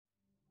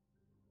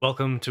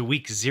Welcome to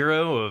week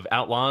 0 of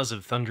Outlaws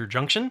of Thunder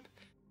Junction.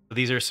 So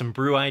these are some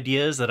brew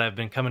ideas that I've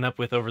been coming up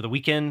with over the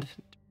weekend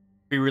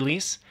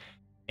pre-release,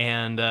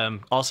 and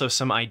also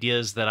some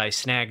ideas that I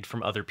snagged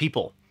from other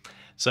people.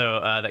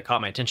 So that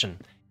caught my attention.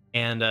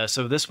 And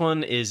so this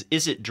one is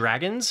Izzet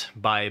Dragons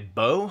by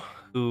Bo,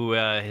 who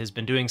has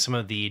been doing some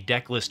of the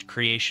deck list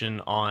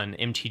creation on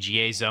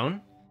MTGA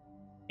Zone.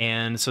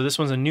 And so this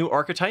one's a new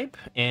archetype,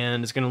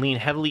 and it's going to lean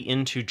heavily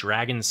into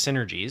dragon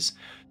synergies.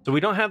 So we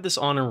don't have this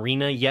on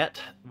Arena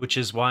yet, which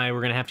is why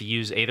we're going to have to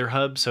use Aether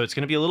Hub. So it's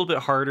going to be a little bit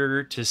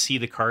harder to see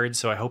the cards,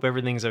 so I hope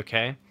everything's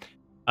okay.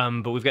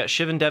 But we've got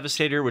Shivan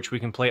Devastator, which we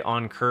can play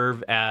on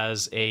curve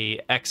as a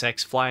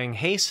XX Flying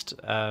Haste.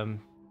 Then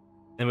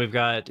we've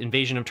got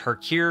Invasion of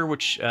Tarkir,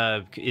 which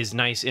is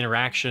nice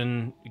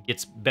interaction. It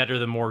gets better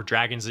the more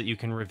dragons that you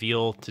can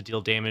reveal to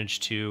deal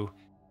damage to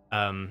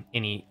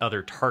any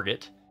other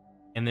target.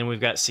 And then we've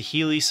got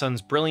Saheeli,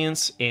 Sun's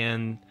Brilliance,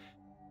 and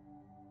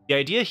the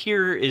idea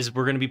here is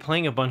we're going to be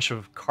playing a bunch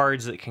of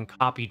cards that can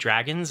copy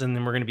dragons, and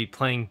then we're going to be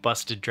playing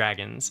busted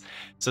dragons.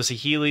 So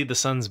Saheeli, the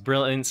Sun's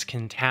Brilliance,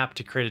 can tap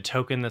to create a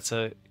token that's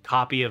a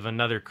copy of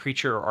another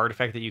creature or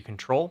artifact that you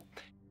control,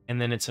 and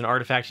then it's an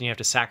artifact and you have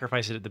to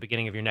sacrifice it at the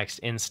beginning of your next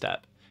end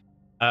step.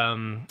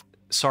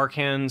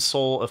 Sarkhan,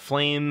 Soul of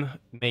Flame,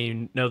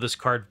 may know this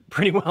card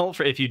pretty well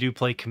for if you do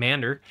play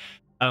Commander.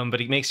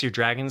 But it makes your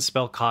dragon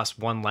spell cost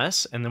 1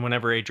 less, and then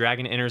whenever a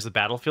dragon enters the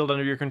battlefield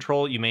under your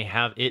control, you may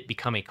have it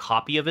become a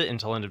copy of it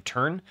until end of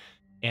turn,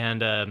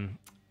 and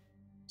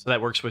so that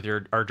works with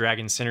our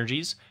dragon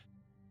synergies.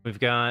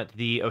 We've got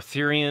the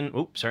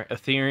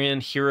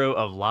Etherean Hero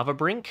of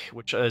Lavabrink,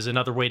 which is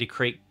another way to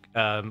create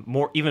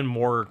even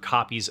more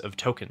copies of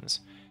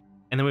tokens.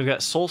 And then we've got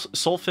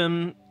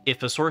Solfim.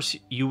 If a source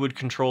you would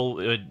control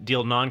would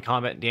deal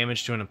non-combat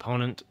damage to an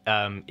opponent,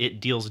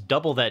 it deals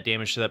double that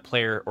damage to that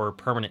player or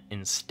permanent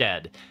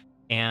instead.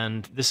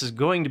 And this is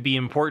going to be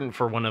important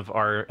for one of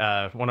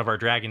our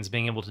dragons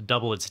being able to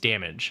double its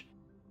damage.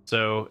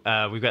 So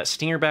we've got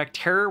Stingerback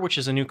Terror, which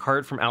is a new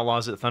card from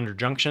Outlaws at Thunder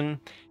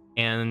Junction,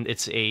 and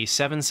it's a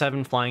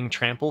 7/7 flying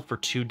trample for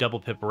 2 double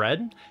pip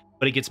red.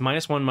 But it gets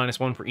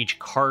 -1/-1 for each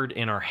card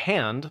in our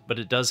hand, but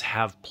it does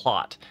have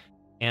plot.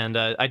 And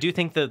I do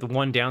think that the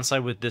one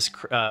downside with this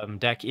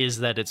deck is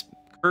that its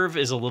curve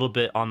is a little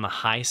bit on the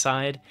high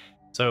side.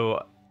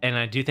 So, and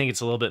I do think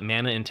it's a little bit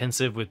mana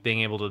intensive with being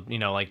able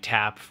to, like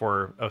tap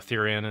for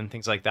Etherean and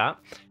things like that.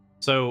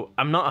 So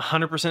I'm not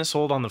 100%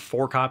 sold on the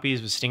 4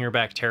 copies with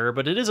Stingerback Terror,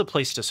 but it is a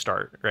place to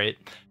start, right?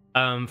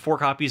 4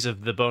 copies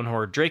of the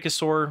Bonehorde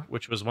Dracosaur,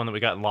 which was one that we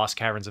got in Lost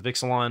Caverns of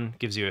Ixalan,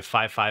 gives you a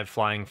 5/5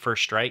 flying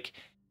first strike,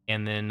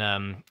 and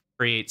then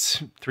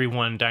creates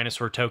 3/1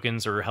 dinosaur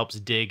tokens or helps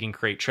dig and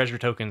create treasure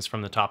tokens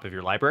from the top of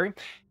your library.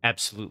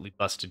 Absolutely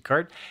busted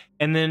card.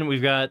 And then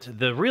we've got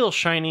the real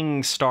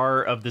shining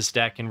star of this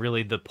deck, and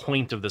really the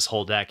point of this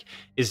whole deck,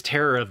 is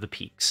Terror of the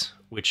Peaks,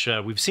 which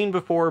we've seen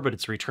before, but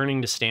it's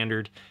returning to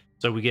standard.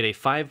 So we get a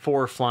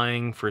 5/4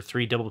 flying for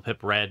 3 double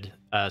pip red.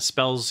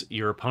 Spells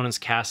your opponent's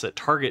cast that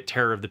target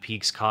Terror of the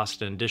Peaks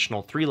cost an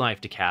additional 3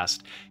 life to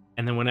cast.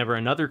 And then whenever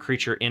another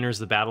creature enters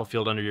the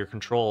battlefield under your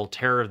control,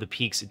 Terror of the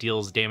Peaks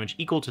deals damage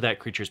equal to that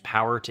creature's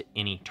power to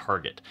any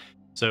target.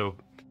 So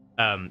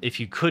if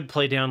you could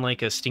play down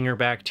like a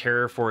Stingerback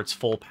Terror for its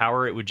full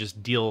power, it would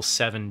just deal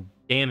 7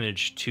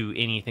 damage to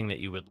anything that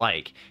you would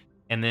like.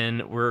 And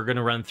then we're going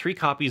to run 3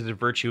 copies of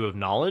Virtue of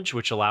Knowledge,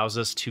 which allows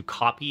us to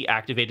copy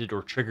activated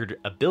or triggered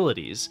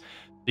abilities.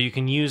 So you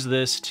can use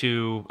this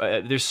to...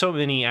 there's so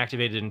many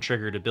activated and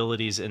triggered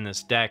abilities in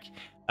this deck,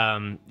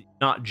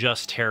 not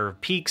just Terror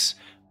of Peaks,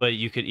 but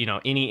you could,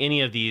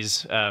 any of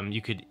these,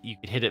 you could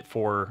hit it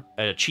for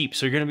cheap.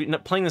 So you're going to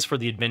be playing this for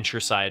the adventure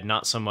side,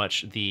 not so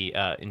much the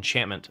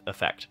enchantment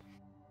effect.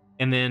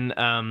 And then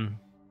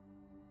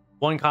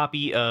 1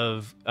 copy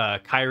of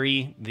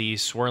Kyrie, the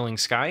Swirling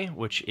Sky,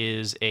 which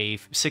is a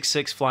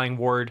 6/6 flying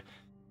ward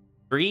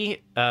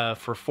 3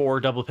 for 4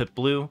 double pip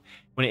blue.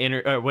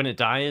 When it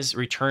dies,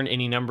 return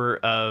any number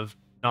of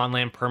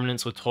non-land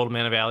permanents with total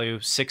mana value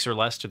 6 or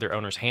less to their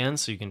owner's hands,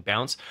 so you can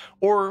bounce,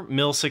 or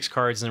mill 6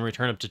 cards and then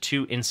return up to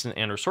 2 instant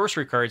and or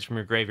sorcery cards from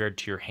your graveyard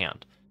to your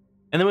hand.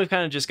 And then we've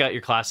kind of just got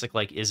your classic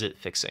like Izzet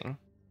fixing.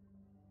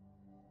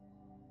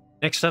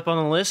 Next up on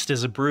the list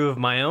is a brew of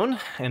my own,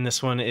 and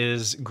this one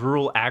is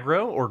Gruul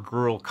Aggro, or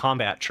Gruul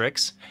Combat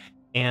Tricks.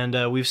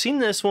 And we've seen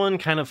this one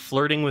kind of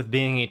flirting with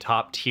being a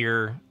top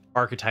tier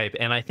archetype,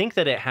 and I think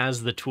that it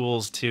has the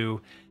tools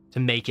to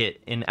make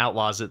it in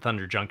Outlaws at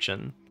Thunder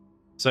Junction.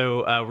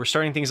 So we're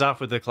starting things off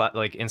with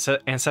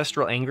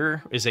Ancestral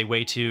Anger is a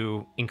way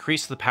to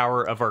increase the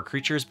power of our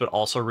creatures, but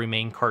also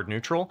remain card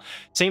neutral.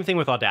 Same thing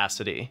with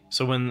Audacity.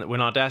 So when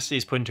Audacity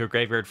is put into a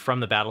graveyard from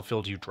the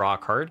battlefield, you draw a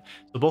card.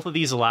 So both of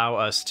these allow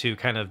us to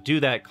kind of do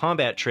that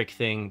combat trick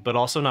thing, but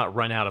also not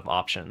run out of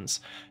options.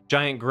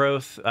 Giant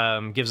Growth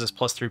gives us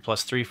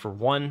 +3/+3 for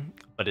 1,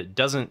 but it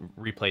doesn't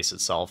replace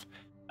itself.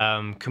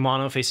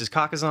 Kumano faces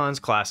Kakazan's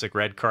classic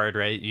red card,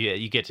 right?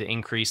 You get to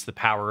increase the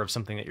power of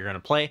something that you're going to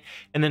play,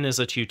 and then there's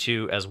a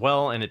 2/2 as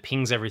well, and it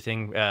pings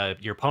everything,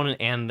 your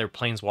opponent and their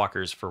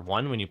planeswalkers for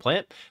 1 when you play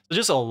it. So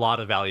just a lot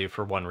of value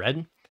for 1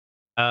 red.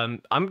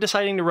 I'm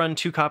deciding to run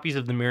 2 copies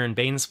of the Mirren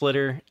Bane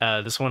Splitter.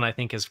 This one I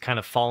think has kind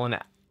of fallen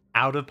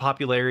out of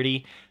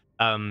popularity.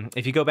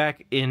 If you go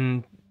back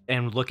in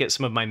and look at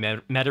some of my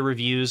meta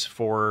reviews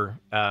for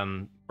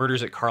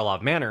Murders at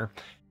Karlov Manor,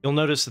 you'll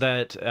notice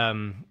that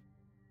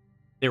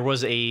there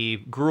was a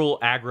Gruul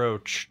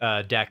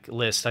Aggro deck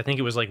list. I think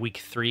it was like week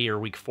 3 or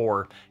week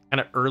 4, kind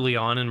of early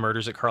on in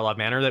Murders at Karlov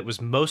Manor, that was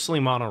mostly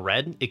mono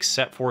red,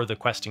 except for the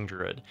Questing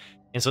Druid.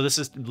 And so this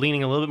is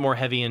leaning a little bit more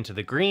heavy into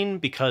the green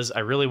because I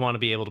really want to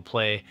be able to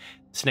play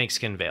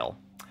Snakeskin Veil.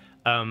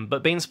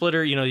 But Bane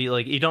Splitter, you know,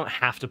 you don't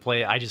have to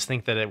play it. I just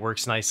think that it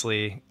works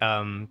nicely.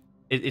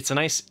 It's a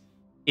nice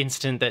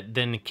instant that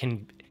then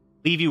can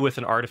leave you with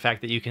an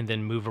artifact that you can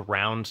then move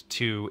around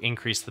to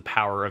increase the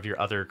power of your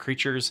other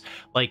creatures,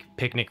 like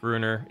Picnic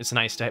Ruiner. It's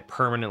nice to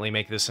permanently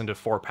make this into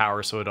 4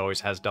 power, so it always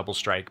has double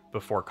strike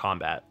before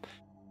combat.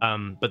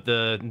 But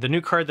the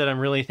new card that I'm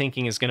really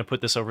thinking is going to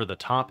put this over the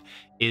top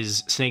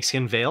is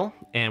Snakeskin Veil,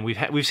 and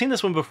we've seen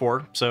this one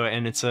before. So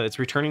and it's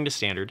returning to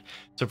standard.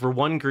 So for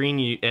 1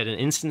 green, at an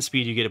instant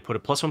speed, you get to put a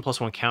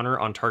 +1/+1 counter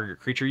on target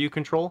creature you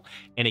control,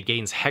 and it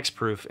gains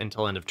hexproof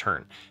until end of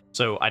turn.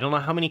 So I don't know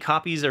how many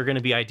copies are going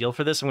to be ideal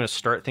for this. I'm going to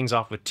start things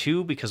off with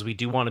 2 because we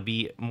do want to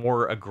be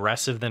more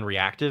aggressive than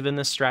reactive in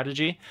this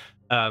strategy.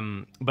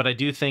 But I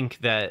do think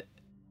that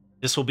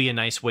this will be a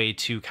nice way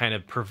to kind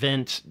of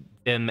prevent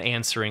them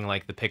answering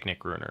like the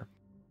Picnic Ruiner.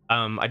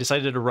 I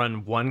decided to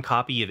run 1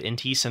 copy of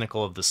Inti,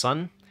 Cynical of the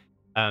Sun.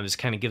 This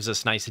kind of gives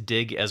us nice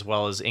dig, as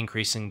well as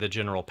increasing the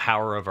general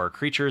power of our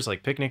creatures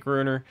like Picnic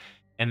Ruiner.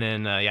 And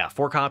then, yeah,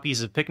 4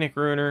 copies of Picnic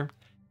Ruiner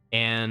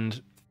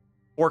and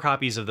 4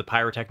 copies of the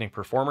Pyrotechnic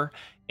Performer.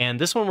 And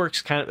this one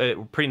works kind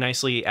of pretty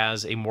nicely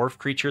as a morph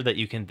creature that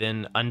you can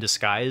then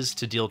undisguise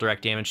to deal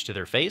direct damage to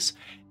their face.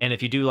 And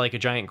if you do like a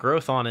giant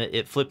growth on it,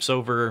 it flips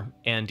over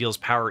and deals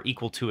power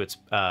equal to its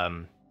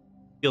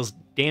deals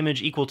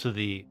damage to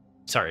the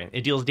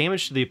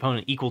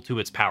opponent equal to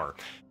its power.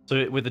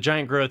 So with the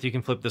giant growth, you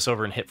can flip this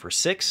over and hit for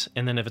 6,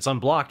 and then if it's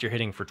unblocked, you're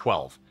hitting for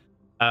 12.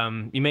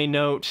 You may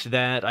note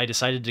that I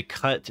decided to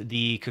cut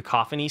the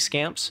Cacophony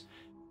Scamps,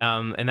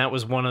 and that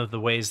was one of the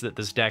ways that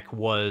this deck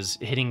was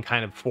hitting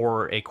kind of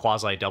for a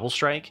quasi double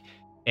strike,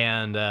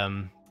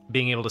 and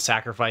being able to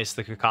sacrifice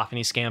the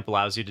Cacophony Scamp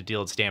allows you to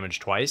deal its damage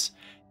twice.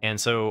 And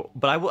so,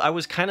 but it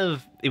was kind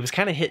of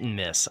hit and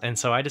miss, and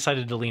so I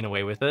decided to lean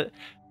away with it,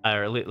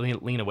 or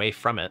lean away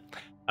from it.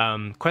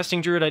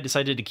 Questing Druid I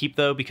decided to keep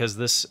though, because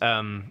this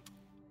not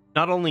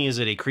only is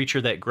it a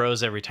creature that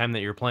grows every time that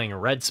you're playing a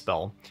red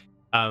spell,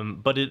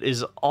 but it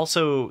is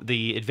also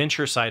the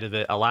adventure side of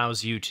it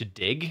allows you to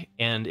dig,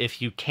 and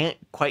if you can't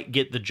quite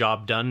get the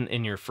job done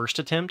in your first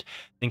attempt,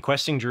 then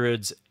Questing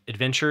Druid's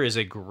adventure is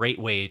a great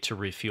way to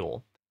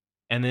refuel.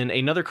 And then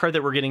another card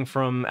that we're getting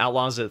from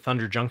Outlaws at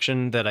Thunder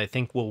Junction that I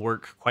think will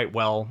work quite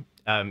well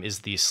is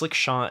the Slick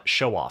Shot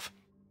Show Off.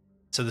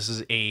 So this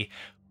is a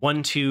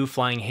 1/2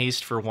 flying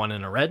haste for 1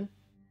 and a red,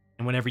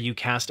 and whenever you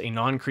cast a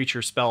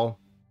non-creature spell,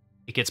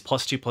 it gets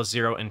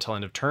 +2/+0 until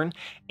end of turn,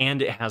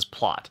 and it has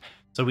plot.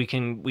 So we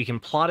can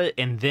plot it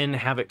and then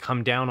have it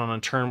come down on a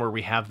turn where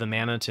we have the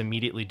mana to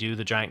immediately do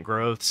the giant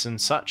growths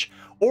and such,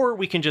 or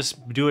we can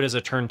just do it as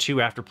a turn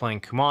 2 after playing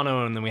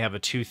Kumano, and then we have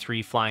a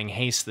 2/3 flying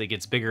haste that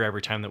gets bigger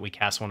every time that we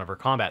cast one of our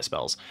combat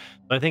spells.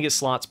 But I think it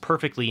slots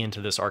perfectly into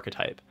this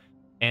archetype,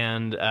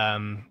 and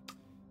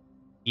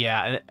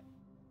yeah.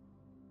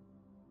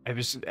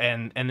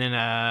 And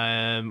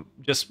then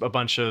just a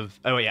bunch of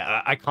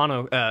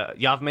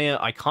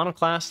Yavimaya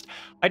Iconoclast.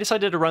 I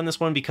decided to run this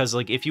one because,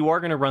 like, if you are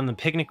going to run the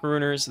Picnic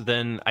Ruiners,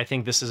 then I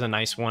think this is a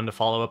nice one to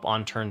follow up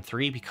on turn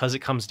 3, because it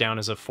comes down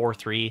as a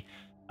 4/3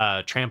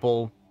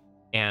 trample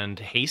and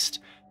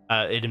haste.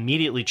 It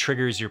immediately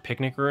triggers your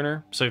Picnic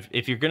Ruiner. So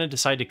if you're going to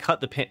decide to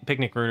cut the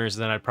Picnic Ruiners,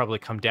 then I'd probably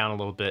come down a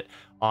little bit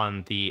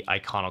on the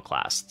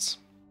Iconoclasts.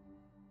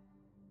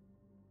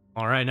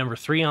 All right, number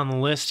 3 on the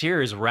list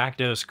here is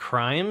Rakdos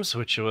Crimes,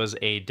 which was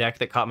a deck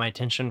that caught my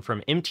attention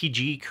from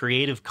MTG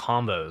Creative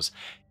Combos.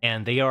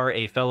 And they are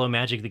a fellow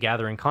Magic the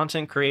Gathering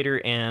content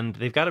creator, and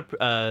they've got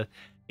a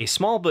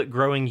small but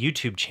growing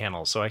YouTube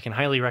channel, so I can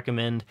highly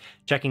recommend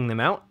checking them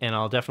out, and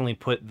I'll definitely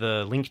put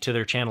the link to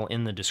their channel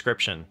in the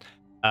description.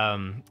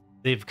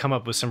 They've come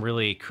up with some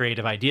really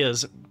creative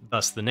ideas,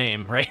 thus the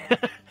name, right?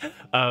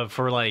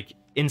 For like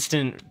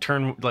instant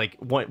turn, like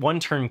one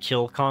turn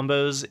kill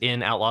combos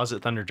in Outlaws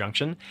at Thunder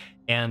Junction,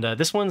 and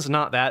this one's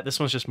not that. This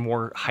one's just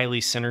more highly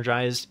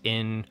synergized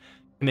in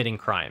committing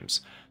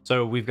crimes.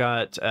 So we've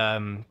got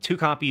 2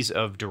 copies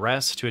of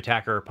Duress to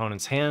attack our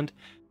opponent's hand,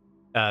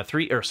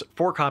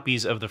 4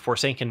 copies of the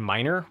Forsaken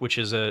Miner, which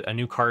is a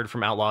new card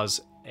from Outlaws,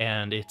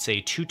 and it's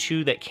a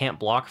 2/2 that can't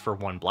block for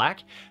 1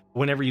 black.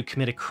 Whenever you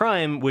commit a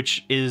crime,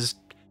 which is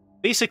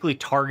basically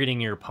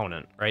targeting your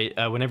opponent, right?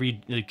 Whenever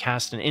you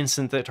cast an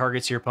instant that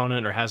targets your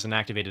opponent or has an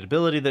activated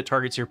ability that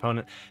targets your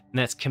opponent, then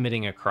that's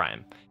committing a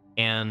crime.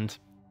 And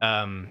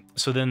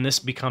So then this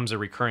becomes a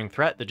recurring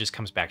threat that just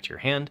comes back to your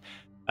hand.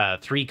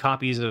 3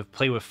 copies of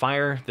Play with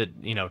Fire that,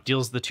 you know,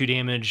 deals the 2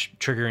 damage,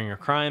 triggering a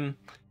crime.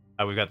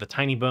 We've got the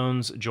Tiny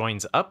Bones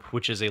Joins Up,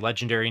 which is a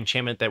legendary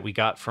enchantment that we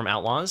got from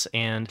Outlaws,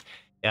 and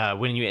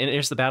when you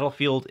enters the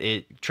battlefield,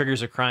 it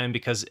triggers a crime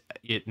because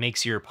it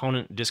makes your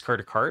opponent discard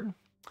a card.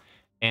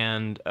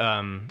 And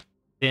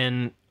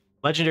then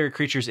legendary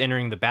creatures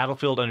entering the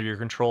battlefield under your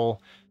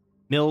control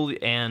mill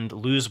and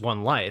lose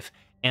 1 life.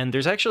 And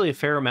there's actually a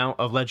fair amount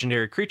of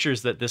legendary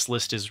creatures that this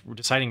list is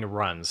deciding to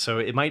run. So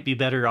it might be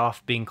better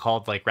off being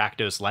called like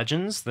Rakdos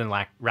Legends than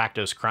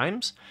Rakdos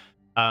Crimes.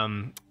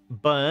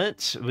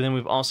 But then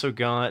we've also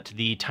got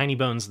the Tiny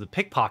Bones the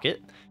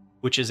Pickpocket,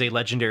 which is a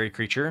legendary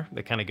creature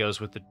that kind of goes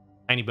with the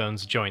Tiny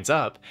Bones Joins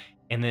Up.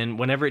 And then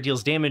whenever it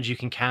deals damage, you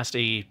can cast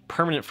a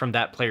permanent from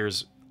that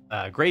player's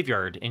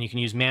graveyard, and you can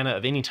use mana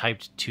of any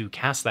type to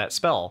cast that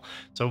spell.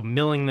 So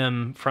milling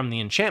them from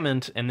the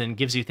enchantment and then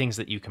gives you things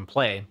that you can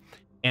play.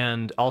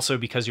 And also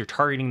because you're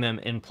targeting them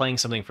and playing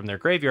something from their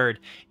graveyard,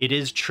 it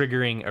is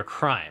triggering a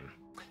crime.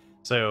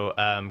 So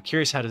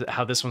curious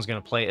how this one's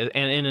going to play.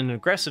 And in an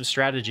aggressive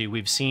strategy,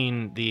 we've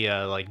seen the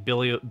like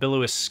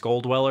Billows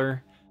Skull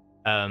Dweller,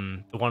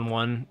 the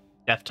 1/1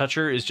 Death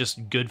Toucher is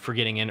just good for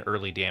getting in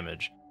early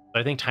damage. So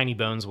I think Tiny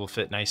Bones will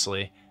fit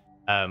nicely,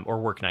 or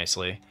work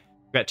nicely.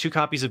 We've got 2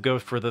 copies of Go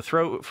for the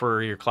Throat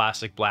for your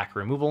classic black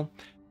removal.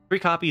 3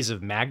 copies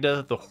of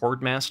Magda, the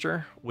Horde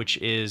Master, which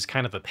is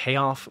kind of a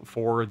payoff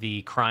for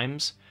the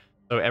crimes.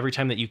 So every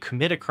time that you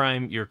commit a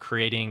crime, you're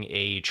creating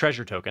a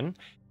treasure token.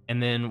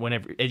 And then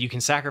whenever you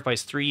can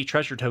sacrifice 3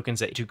 treasure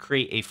tokens to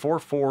create a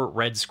 4/4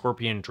 red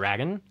scorpion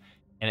dragon,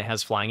 and it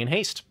has flying and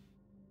haste.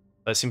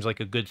 That seems like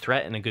a good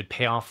threat and a good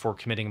payoff for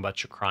committing a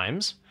bunch of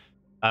crimes.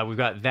 We've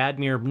got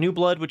Vadmir New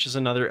Blood, which is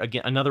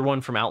another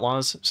one from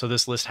Outlaws. So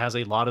this list has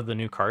a lot of the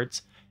new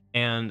cards.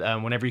 And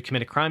whenever you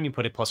commit a crime, you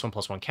put a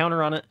 +1/+1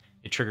 counter on it.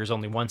 It triggers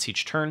only once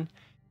each turn.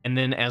 And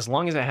then as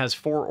long as it has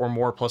 4 or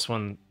more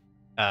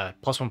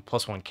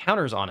 +1/+1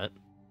 counters on it,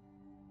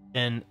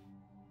 then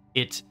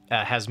it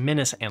has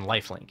Menace and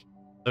Lifelink.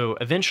 So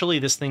eventually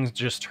this thing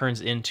just turns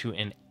into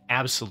an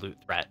absolute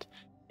threat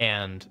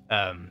and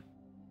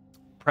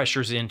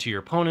pressures into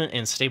your opponent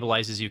and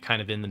stabilizes you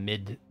kind of in the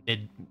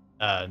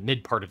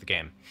mid part of the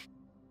game.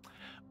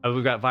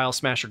 We've got Vile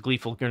Smasher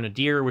Gleeful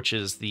Grenadier, which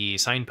is the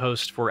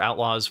signpost for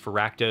Outlaws for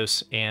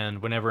Rakdos,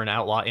 and whenever an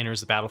outlaw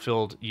enters the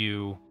battlefield,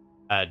 you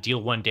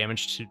deal 1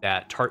 damage to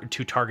that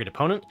target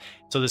opponent.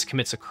 So this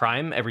commits a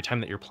crime every time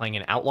that you're playing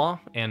an outlaw,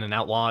 and an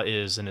outlaw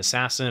is an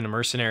assassin, a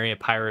mercenary, a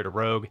pirate, a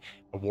rogue,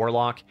 a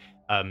warlock.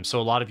 So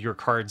a lot of your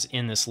cards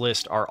in this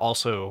list are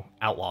also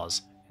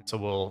outlaws.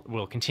 So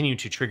we'll continue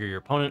to trigger your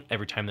opponent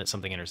every time that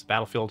something enters the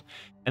battlefield.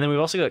 And then we've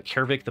also got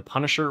Kervik the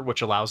Punisher,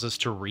 which allows us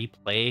to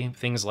replay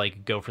things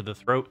like Go for the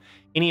Throat.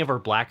 Any of our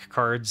black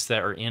cards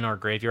that are in our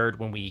graveyard,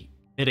 when we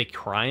hit a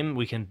crime,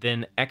 we can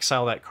then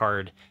exile that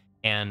card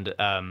and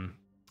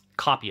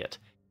copy it,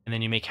 and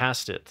then you may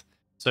cast it.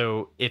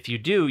 So if you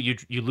do,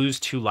 you lose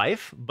 2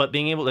 life, but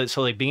being able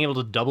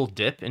to double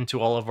dip into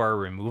all of our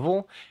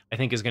removal, I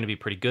think is going to be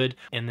pretty good.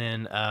 And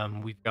then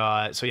we've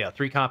got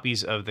 3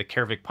 copies of the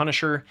Kervik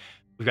Punisher.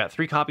 We've got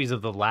 3 copies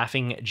of the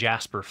Laughing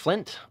Jasper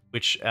Flint,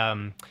 which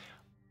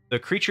the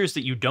creatures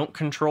that you don't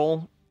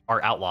control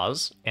are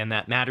outlaws, and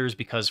that matters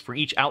because for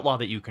each outlaw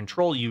that you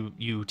control,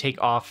 you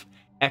take off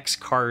X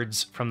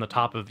cards from the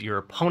top of your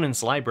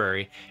opponent's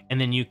library, and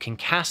then you can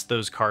cast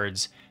those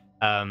cards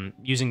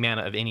using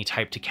mana of any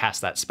type to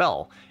cast that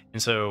spell.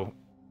 And so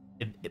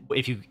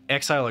if you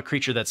exile a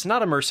creature that's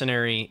not a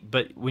mercenary,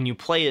 but when you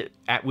play it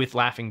with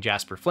Laughing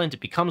Jasper Flint, it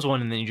becomes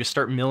one, and then you just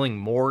start milling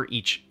more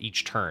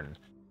each turn.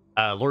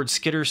 Lord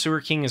Skitter Sewer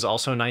King is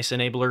also a nice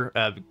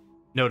enabler.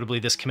 Notably,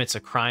 this commits a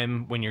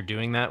crime when you're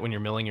doing that, when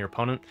you're milling your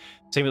opponent.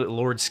 Same with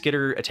Lord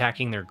Skitter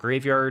attacking their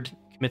graveyard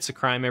commits a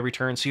crime every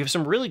turn. So you have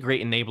some really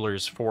great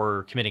enablers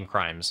for committing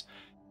crimes.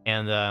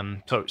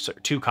 And so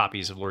 2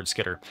 copies of Lord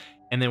Skitter.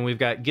 And then we've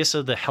got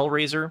Gissa the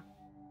Hellraiser,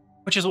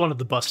 which is one of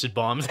the busted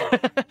bombs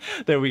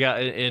that we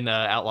got in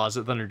Outlaws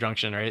at Thunder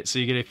Junction, right? So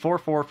you get a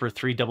 4/4 for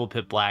 3 double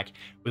pip black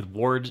with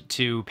Ward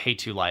 2, pay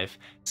 2 life.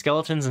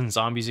 Skeletons and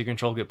zombies you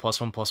control get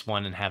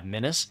 +1/+1 and have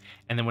Menace.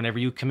 And then whenever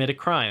you commit a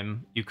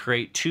crime, you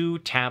create 2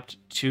 tapped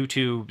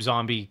 2/2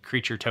 zombie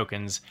creature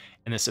tokens,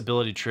 and this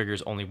ability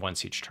triggers only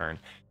once each turn.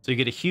 So you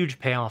get a huge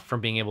payoff from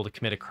being able to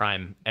commit a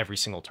crime every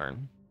single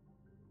turn.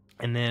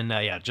 And then,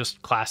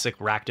 just classic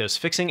Rakdos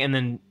fixing. And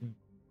then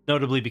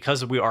notably,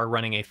 because we are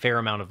running a fair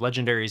amount of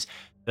legendaries,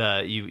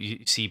 you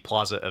see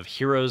Plaza of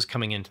Heroes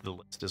coming into the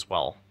list as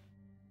well.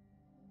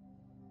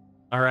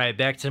 All right,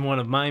 back to one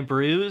of my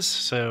brews.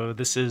 So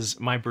this is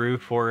my brew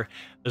for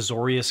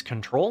Azorius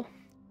Control.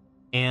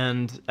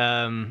 And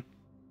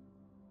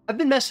I've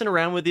been messing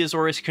around with the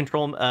Azorius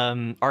Control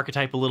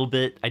archetype a little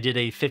bit. I did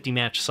a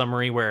 50-match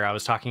summary where I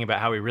was talking about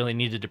how we really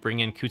needed to bring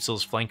in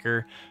Kutzel's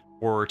Flanker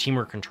for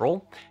Temur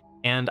Control.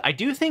 And I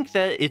do think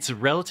that it's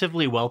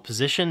relatively well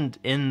positioned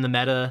in the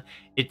meta.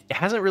 It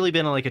hasn't really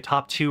been like a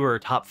top 2 or a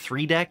top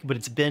 3 deck, but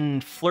it's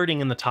been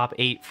flirting in the top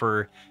 8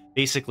 for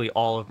basically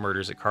all of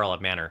Murders at Carlisle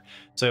Manor.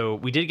 So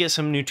we did get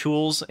some new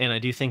tools, and I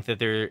do think that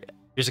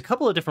there's a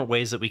couple of different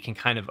ways that we can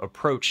kind of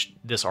approach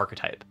this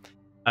archetype.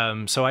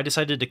 So I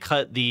decided to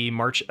cut the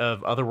March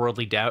of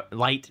Otherworldly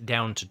Light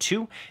down to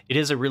 2. It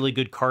is a really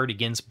good card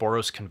against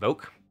Boros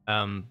Convoke, but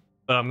I'm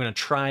going to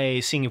try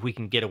seeing if we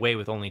can get away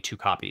with only 2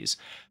 copies.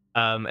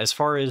 As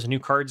far as new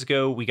cards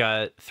go, we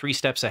got 3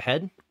 Steps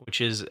Ahead,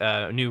 which is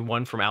a new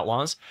one from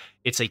Outlaws.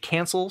 It's a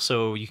cancel,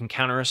 so you can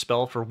counter a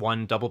spell for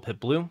 1 double pip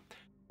blue,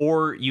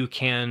 or you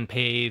can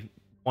pay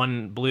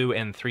 1 blue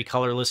and 3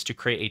 colorless to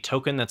create a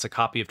token that's a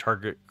copy of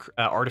target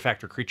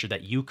artifact or creature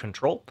that you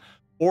control.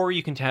 Or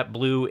you can tap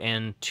blue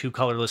and 2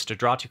 colorless to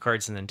draw 2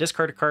 cards and then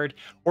discard a card,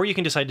 or you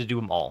can decide to do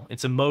them all.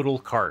 It's a modal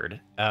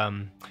card.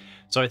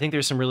 So I think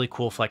there's some really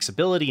cool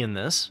flexibility in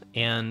this,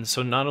 and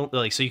so not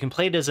only so you can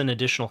play it as an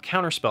additional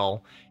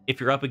counterspell if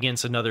you're up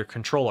against another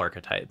control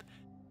archetype,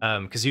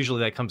 because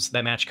usually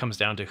that match comes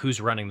down to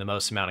who's running the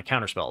most amount of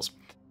counterspells.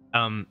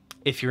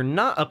 If you're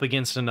not up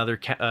against another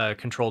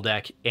control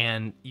deck,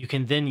 and you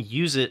can then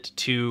use it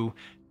to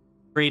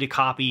create a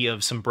copy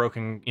of some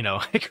broken,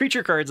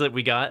 creature cards that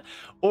we got,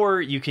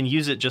 or you can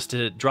use it just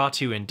to draw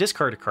 2 and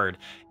discard a card.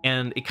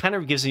 And it kind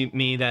of gives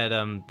me that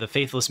the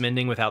Faithless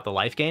Mending without the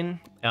life gain.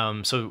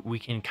 So we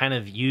can kind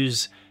of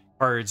use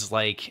cards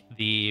like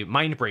the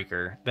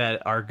Mindbreaker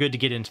that are good to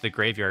get into the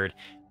graveyard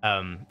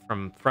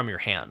from your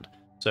hand.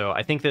 So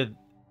I think that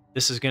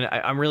this is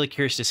I'm really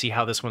curious to see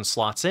how this one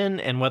slots in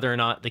and whether or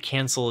not the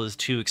cancel is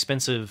too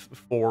expensive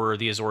for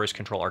the Azorius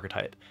Control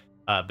archetype.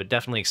 But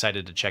definitely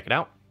excited to check it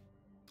out.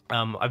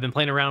 I've been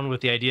playing around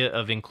with the idea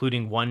of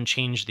including 1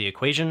 Change the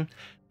Equation,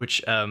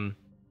 which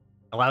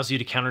allows you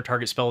to counter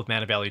target spell with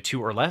mana value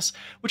 2 or less,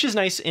 which is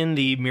nice in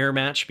the mirror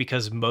match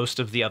because most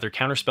of the other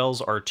counter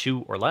spells are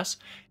 2 or less.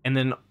 And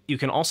then you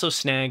can also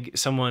snag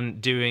someone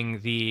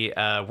doing the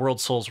World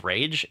Soul's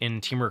Rage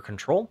in Temur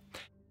Control,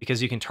 because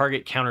you can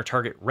counter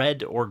target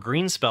red or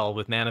green spell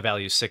with mana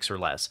value 6 or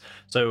less.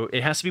 So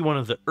it has to be one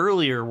of the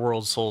earlier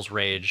World Soul's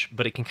Rage,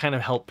 but it can kind of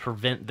help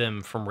prevent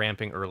them from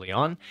ramping early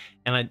on.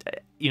 And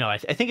I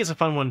think it's a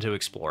fun one to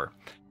explore.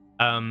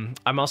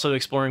 I'm also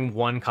exploring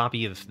 1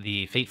 copy of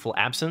the Fateful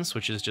Absence,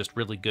 which is just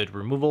really good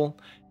removal.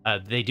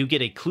 They do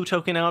get a clue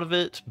token out of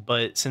it,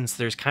 but since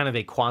there's kind of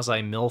a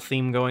quasi-mill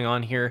theme going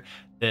on here,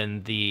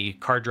 then the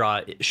card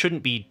draw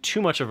shouldn't be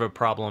too much of a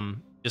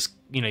problem. Just,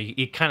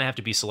 you kind of have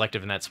to be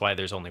selective, and that's why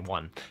there's only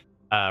 1.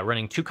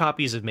 Running 2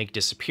 copies of Make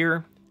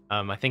Disappear.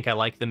 I think I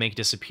like the Make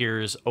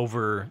Disappears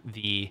over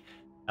the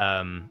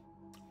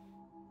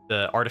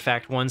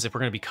artifact ones if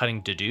we're going to be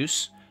cutting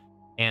Deduce.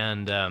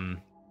 And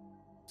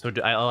so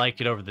I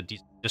like it over the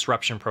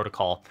Disruption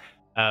Protocol.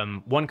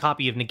 1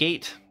 copy of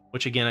Negate,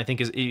 which again I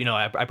think is,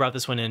 I brought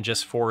this one in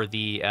just for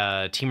the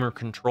Temur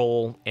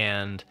Control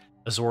and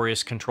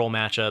Azorius Control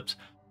matchups.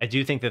 I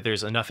do think that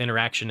there's enough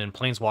interaction in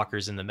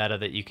Planeswalkers in the meta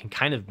that you can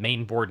kind of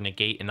main board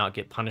Negate and not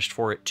get punished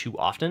for it too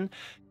often,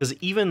 because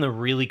even the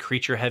really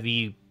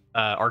creature-heavy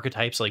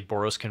archetypes like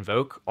Boros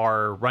Convoke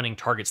are running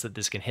targets that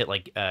this can hit,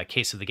 like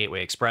Case of the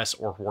Gateway Express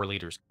or War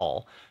Leader's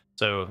Call.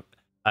 So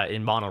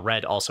in Mono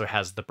Red also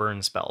has the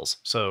burn spells.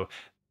 So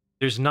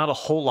there's not a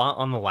whole lot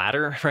on the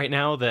ladder right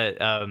now that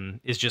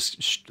is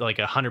just like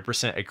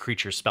 100% a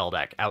creature spell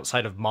deck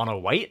outside of Mono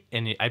White,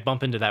 and I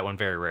bump into that one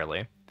very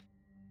rarely.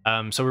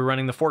 So we're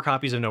running the 4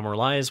 copies of No More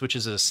Lies, which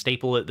is a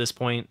staple at this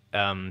point.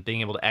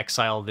 Being able to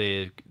exile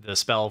the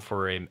spell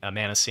for a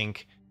mana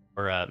sink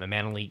or a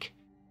mana leak.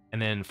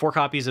 And then 4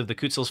 copies of the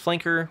Kutzel's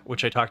Flanker,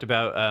 which I talked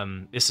about.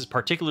 This is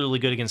particularly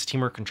good against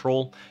Temur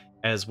Control,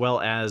 as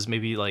well as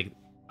maybe, like,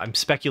 I'm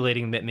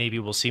speculating that maybe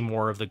we'll see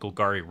more of the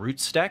Golgari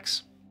Roots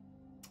decks.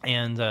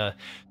 And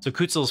so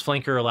Kutzel's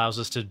Flanker allows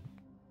us to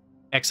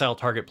exile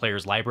target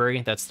player's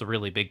library. That's the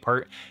really big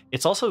part.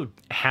 It's also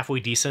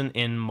halfway decent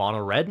in Mono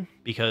Red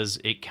because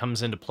it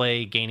comes into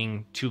play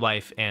gaining 2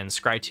 life and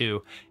scry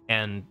 2,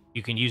 and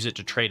you can use it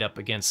to trade up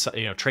against,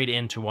 trade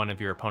into one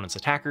of your opponent's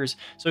attackers.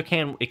 So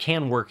it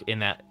can work in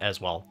that as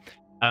well.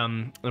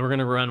 And we're going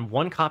to run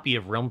 1 copy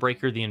of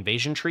Realmbreaker, the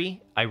Invasion Tree.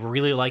 I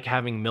really like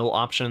having mill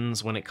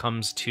options when it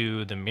comes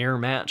to the mirror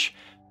match,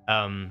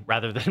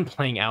 rather than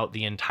playing out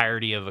the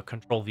entirety of a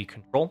Control v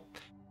Control.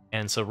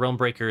 And so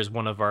Realmbreaker is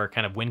one of our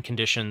kind of win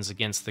conditions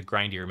against the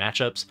grindier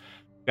matchups.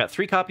 We've got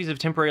 3 copies of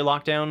Temporary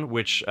Lockdown,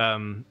 which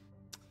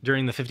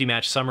during the 50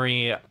 match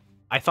summary,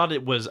 I thought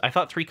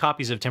 3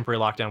 copies of Temporary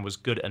Lockdown was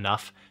good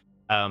enough.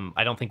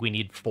 I don't think we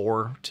need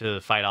 4 to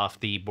fight off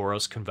the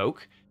Boros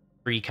Convoke.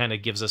 3 kind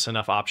of gives us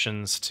enough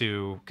options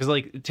to, because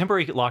like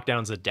Temporary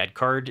Lockdown's a dead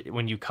card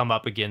when you come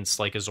up against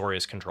like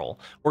Azorius Control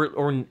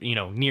or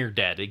near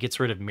dead. It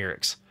gets rid of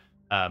Mirror's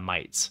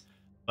Mites,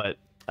 but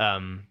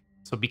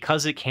so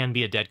because it can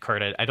be a dead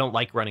card, I don't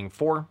like running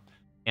 4,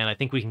 and I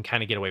think we can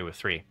kind of get away with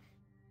 3.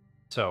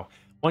 So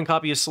 1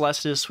 copy of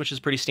Celestis, which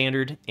is pretty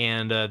standard,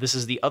 and this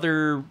is the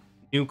other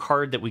new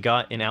card that we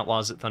got in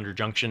Outlaws at Thunder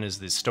Junction, is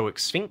the Stoic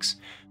Sphinx,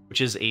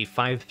 which is a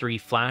 5/3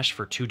 flash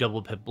for 2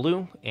 double pip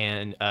blue,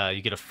 and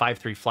you get a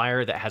 5/3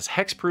 flyer that has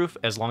hexproof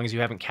as long as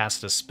you haven't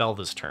cast a spell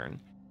this turn.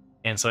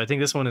 And so I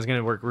think this one is going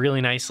to work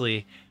really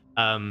nicely.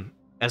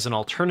 as an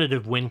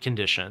alternative win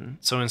condition.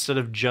 So instead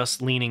of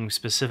just leaning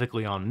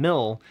specifically on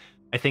mill,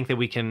 I think that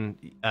we can,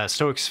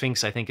 Stoic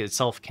Sphinx, I think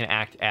itself can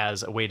act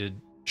as a way to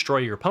destroy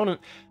your opponent,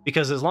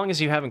 because as long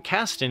as you haven't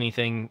cast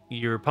anything,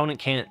 your opponent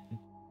can't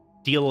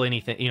deal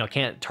anything,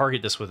 can't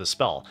target this with a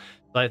spell.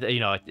 But,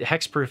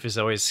 hexproof is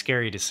always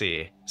scary to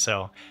see.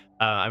 So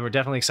I'm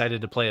definitely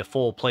excited to play a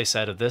full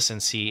playset of this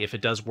and see if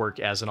it does work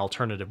as an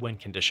alternative win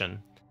condition.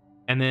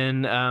 And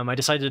then I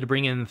decided to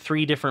bring in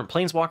 3 different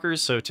planeswalkers.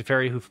 So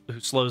Teferi, who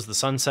slows the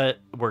sunset,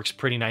 works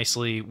pretty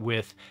nicely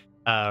with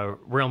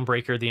Realm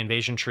Breaker, the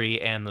Invasion Tree,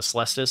 and the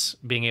Celestis.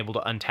 Being able to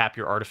untap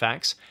your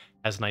artifacts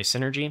has nice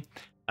synergy.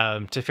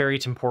 Teferi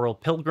Temporal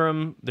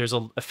Pilgrim, there's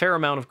a fair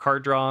amount of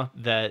card draw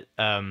that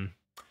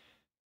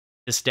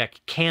this deck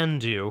can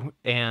do,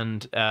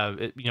 and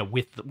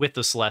with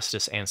the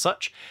Celestis and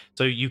such.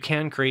 So you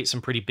can create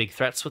some pretty big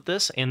threats with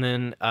this. And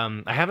then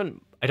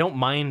I don't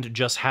mind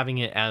just having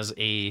it as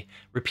a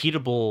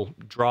repeatable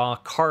draw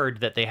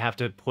card that they have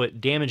to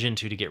put damage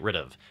into to get rid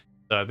of.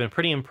 So I've been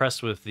pretty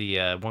impressed with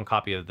the 1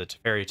 copy of the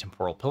Teferi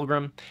Temporal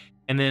Pilgrim,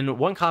 and then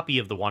 1 copy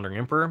of the Wandering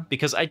Emperor,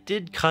 because I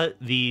did cut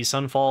the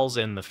Sunfalls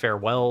and the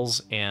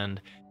Farewells, and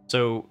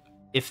so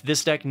if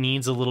this deck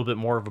needs a little bit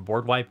more of a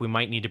board wipe, we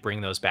might need to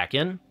bring those back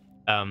in.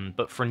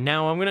 But for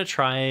now, I'm going to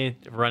try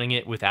running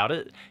it without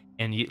it,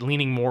 and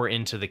leaning more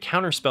into the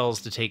counter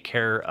spells to take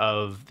care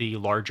of the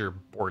larger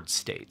board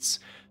states.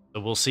 So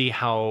we'll see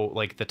how,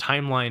 like, the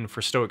timeline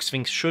for Stoic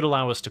Sphinx should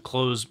allow us to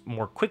close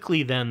more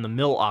quickly than the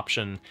mill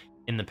option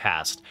in the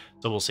past.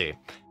 So we'll see.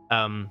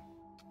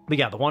 But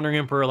yeah, the Wandering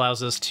Emperor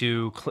allows us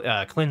to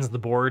cleanse the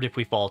board if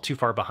we fall too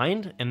far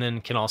behind, and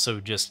then can also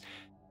just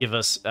give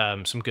us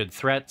some good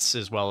threats,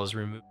 as well as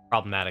remove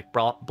problematic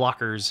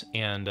blockers,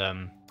 and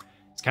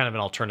it's kind of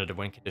an alternative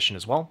win condition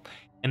as well.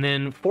 And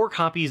then 4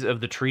 copies of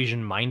the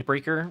Teresian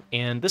Mindbreaker,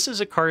 and this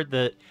is a card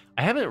that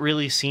I haven't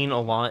really seen a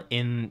lot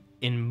in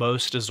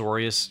most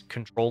Azorius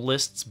Control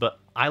lists, but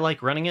I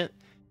like running it.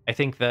 I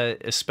think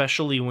that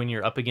especially when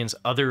you're up against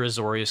other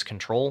Azorius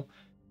Control,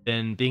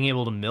 then being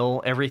able to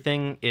mill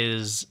everything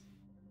is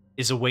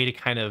a way to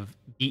kind of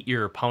beat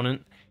your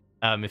opponent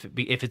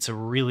if it's a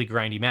really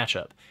grindy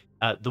matchup.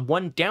 The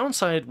one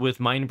downside with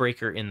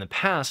Mindbreaker in the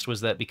past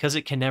was that because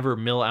it can never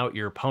mill out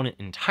your opponent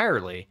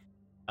entirely,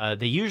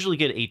 they usually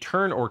get a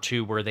turn or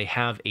two where they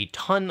have a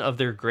ton of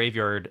their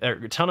graveyard, or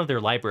a ton of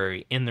their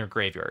library in their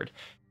graveyard.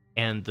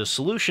 And the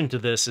solution to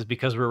this is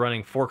because we're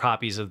running 4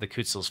 copies of the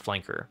Kutzil's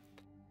Flanker.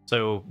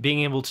 So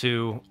being able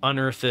to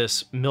unearth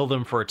this, mill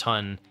them for a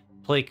ton,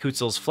 play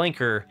Kutzil's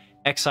Flanker,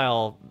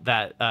 exile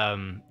that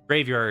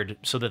graveyard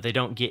so that they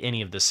don't get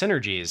any of the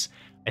synergies,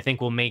 I think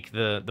will make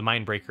the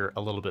Mindbreaker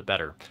a little bit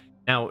better.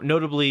 Now,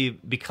 notably,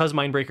 because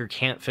Mindbreaker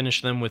can't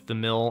finish them with the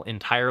mill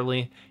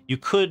entirely, you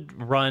could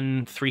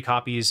run 3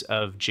 copies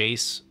of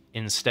Jace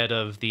instead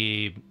of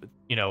the,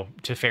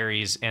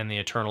 Teferis and the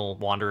Eternal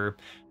Wanderer.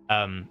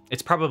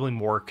 It's probably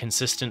more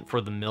consistent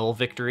for the mill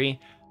victory,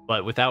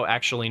 but without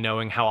actually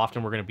knowing how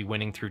often we're going to be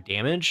winning through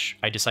damage,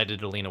 I decided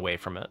to lean away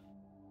from it.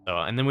 So,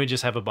 and then we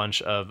just have a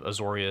bunch of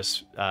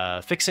Azorius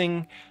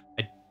fixing,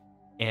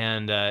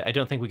 and I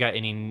don't think we got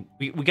any.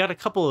 We got a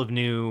couple of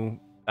new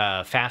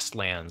fast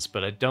lands,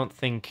 but I don't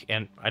think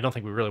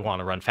we really want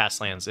to run fast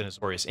lands in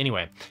Azorius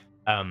anyway.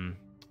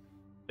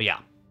 But yeah.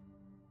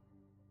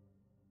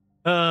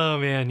 Oh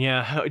man,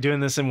 yeah,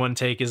 doing this in one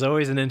take is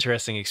always an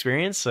interesting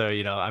experience. So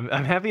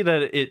I'm happy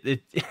that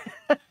it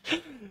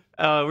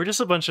we're just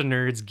a bunch of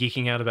nerds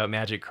geeking out about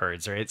Magic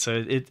cards, right?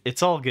 So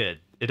it's all good.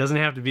 It doesn't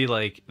have to be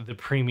like the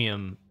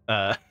premium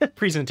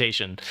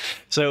presentation.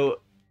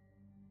 So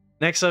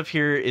next up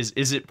here is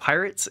Izzet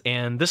Pirates,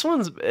 and this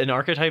one's an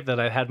archetype that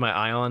I've had my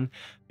eye on,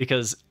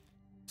 because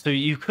so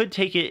you could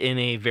take it in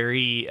a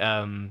very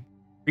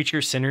creature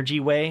synergy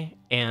way,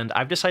 and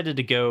I've decided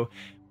to go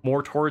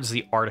more towards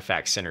the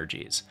artifact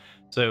synergies.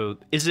 So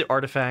Izzet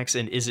Artifacts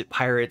and Izzet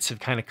Pirates have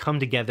kind of come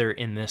together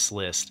in this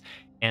list.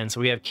 And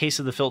so we have Case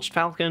of the Filched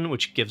Falcon,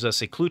 which gives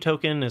us a clue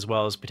token, as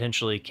well as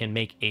potentially can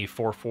make a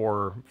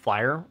 4/4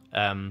 flyer.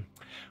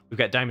 We've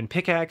got Diamond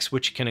Pickaxe,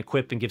 which can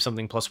equip and give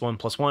something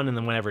 +1/+1, and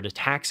then whenever it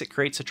attacks, it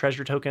creates a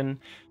treasure token.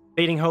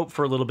 Fading Hope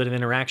for a little bit of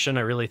interaction.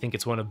 I really think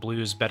it's one of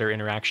Blue's better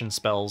interaction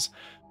spells.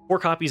 4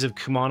 copies of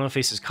Kumano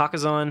Faces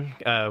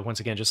Kakazan.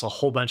 Once again, just a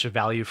whole bunch of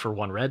value for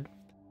 1 red.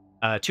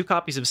 2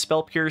 copies of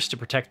Spell Pierce to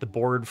protect the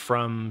board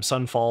from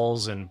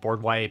Sunfalls and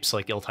board wipes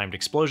like Ill-Timed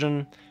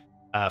Explosion.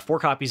 4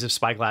 copies of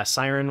Spyglass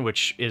Siren,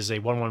 which is a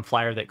 1/1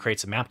 flyer that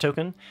creates a map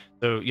token.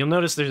 So you'll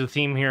notice there's a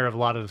theme here of a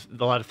lot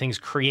of things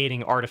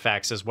creating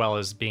artifacts as well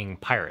as being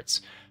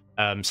pirates.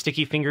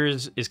 Sticky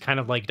Fingers is kind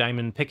of like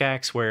Diamond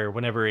Pickaxe, where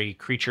whenever a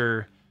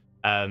creature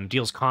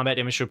deals combat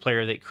damage to a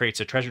player, that creates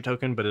a treasure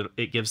token, but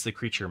it gives the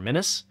creature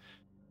menace.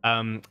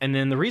 And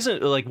then the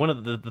reason, like one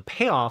of the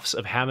payoffs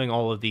of having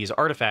all of these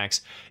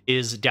artifacts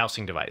is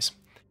Dowsing Device.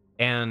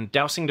 And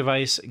Dousing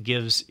Device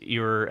gives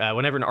your,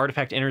 whenever an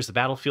artifact enters the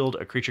battlefield,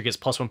 a creature gets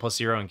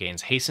 +1/+0 and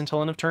gains haste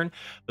until end of turn.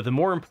 But the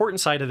more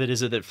important side of it is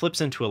that it flips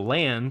into a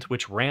land,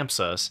 which ramps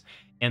us.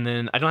 And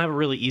then I don't have a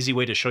really easy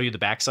way to show you the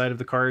backside of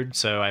the card,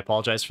 so I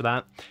apologize for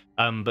that.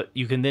 But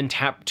you can then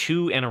tap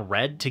 2 and a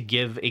red to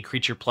give a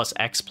creature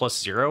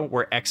 +X/+0,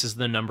 where X is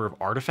the number of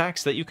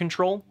artifacts that you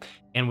control.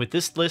 And with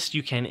this list,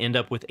 you can end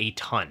up with a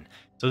ton.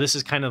 So this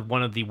is kind of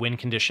one of the win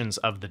conditions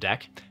of the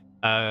deck.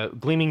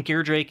 Gleaming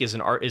Geardrake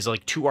is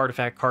like 2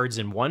 artifact cards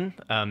in one,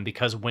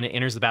 because when it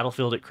enters the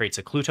battlefield, it creates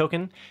a clue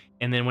token,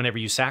 and then whenever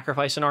you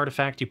sacrifice an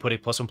artifact, you put a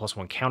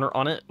 +1/+1 counter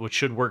on it, which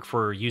should work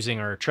for using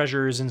our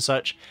treasures and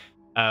such.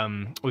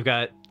 We've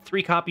got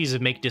 3 copies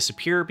of Make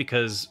Disappear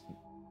because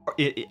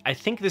I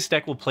think this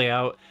deck will play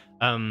out.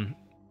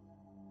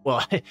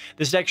 Well,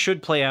 this deck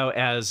should play out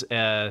as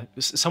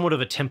somewhat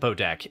of a tempo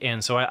deck,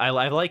 and so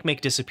I like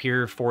Make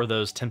Disappear for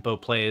those tempo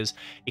plays.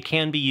 It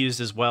can be used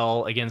as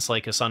well against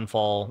like a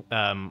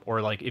Sunfall,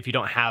 or like if you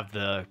don't have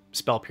the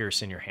Spell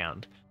Pierce in your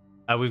hand.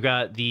 We've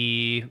got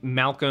the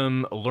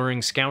Malcolm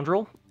Alluring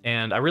Scoundrel,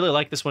 and I really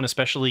like this one,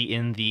 especially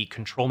in the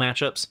control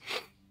matchups.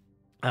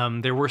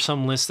 There were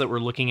some lists that were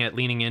looking at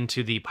leaning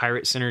into the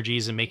pirate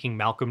synergies and making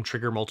Malcolm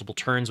trigger multiple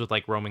turns with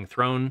like Roaming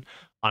Throne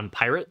on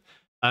pirate.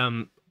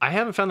 I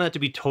haven't found that to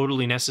be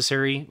totally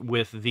necessary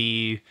with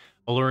the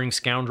Alluring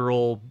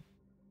Scoundrel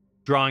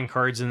drawing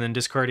cards and then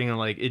discarding, and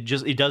like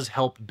it does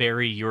help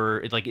bury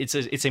your, like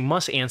it's a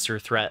must answer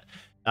threat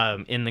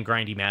in the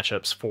grindy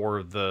matchups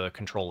for the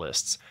control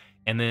lists.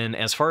 And then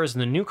as far as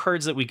the new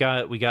cards that we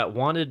got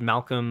Wanted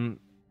Malcolm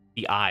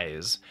the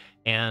Eyes,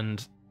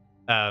 and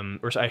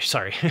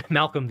sorry,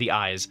 Malcolm the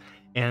Eyes.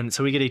 And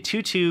so we get a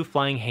 2/2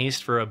 flying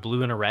haste for a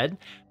blue and a red.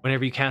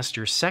 Whenever you cast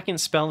your second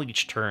spell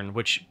each turn,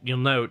 which you'll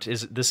note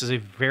is this is a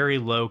very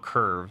low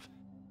curve.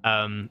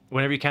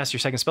 Whenever you cast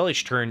your second spell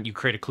each turn, you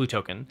create a clue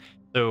token.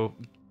 So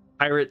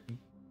pirate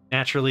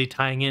naturally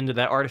tying into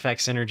that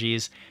artifact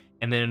synergies.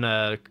 And then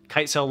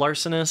Kitesail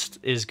Larcenist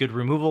is good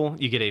removal.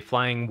 You get a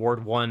flying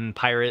ward 1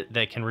 pirate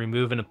that can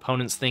remove an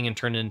opponent's thing and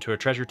turn it into a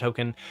treasure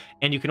token.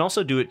 And you can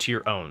also do it to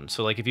your own.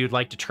 So like if you'd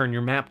like to turn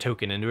your map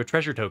token into a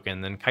treasure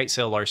token, then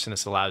Kitesail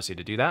Larcenist allows you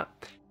to do that.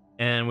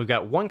 And we've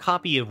got 1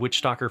 copy of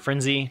Witchstalker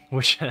Frenzy,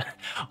 which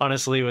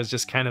honestly was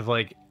just kind of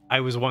like,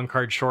 I was 1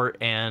 card short,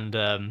 and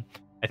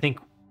I think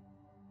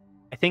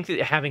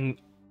that having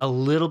a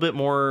little bit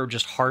more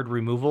just hard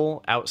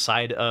removal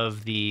outside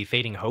of the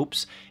Fading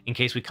Hopes, in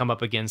case we come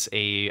up against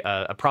a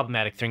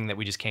problematic thing that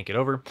we just can't get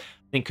over, I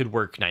think could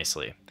work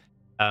nicely.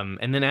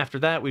 And then after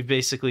that, we've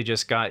basically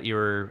just got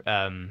your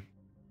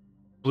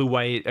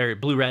blue-white or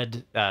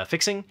blue-red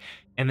fixing,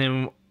 and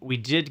then we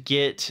did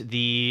get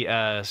the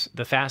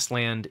fast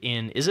land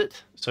in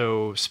Izzet.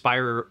 So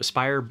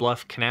Spire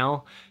Bluff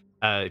Canal.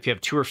 If you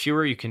have 2 or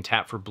fewer, you can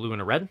tap for blue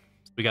and a red.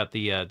 We got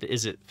the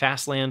Izzet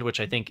fast land, which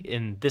I think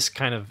in this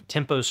kind of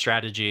tempo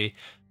strategy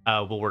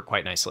will work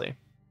quite nicely.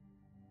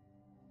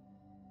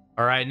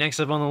 All right, next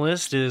up on the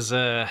list is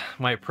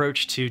my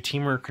approach to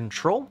Temur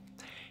Control.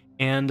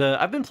 And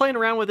I've been playing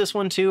around with this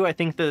one too. I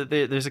think that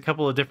there's a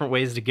couple of different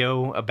ways to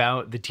go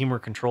about the Temur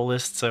Control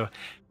list. So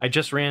I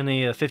just ran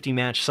a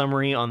 50-match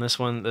summary on this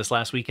one this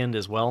last weekend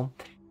as well.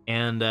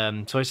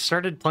 And so I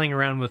started playing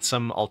around with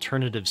some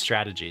alternative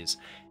strategies.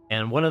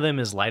 And one of them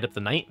is Light Up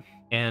the Night.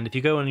 And if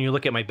you go and you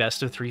look at my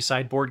best of 3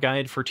 sideboard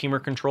guide for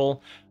Temur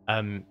Control,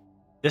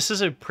 this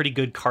is a pretty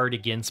good card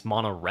against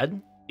mono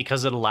red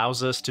because it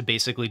allows us to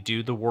basically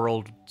do the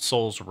World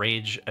Soul's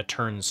Rage a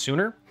turn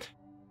sooner.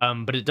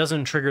 But it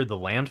doesn't trigger the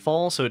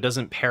landfall, so it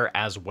doesn't pair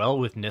as well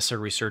with Nissa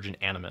Resurgent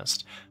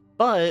Animist.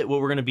 But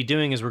what we're going to be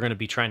doing is we're going to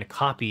be trying to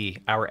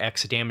copy our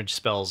X damage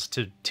spells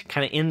to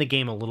kind of end the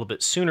game a little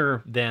bit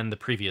sooner than the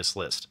previous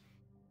list.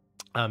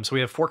 So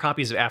we have 4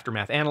 copies of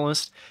Aftermath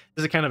Analyst.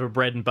 This is kind of a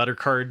bread and butter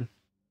card,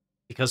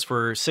 because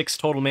for 6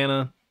 total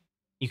mana,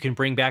 you can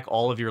bring back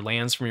all of your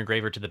lands from your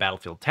graveyard to the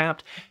battlefield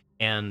tapped,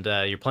 and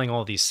you're playing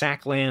all of these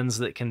sack lands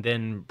that can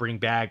then bring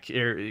back,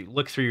 or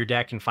look through your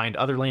deck and find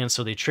other lands,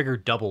 so they trigger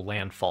double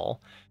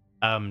landfall.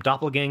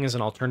 Doppelgang is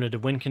an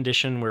alternative win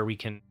condition where we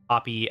can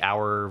copy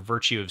our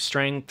Virtue of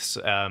Strengths,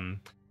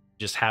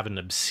 just have an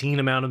obscene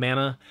amount of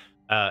mana,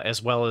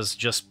 as well as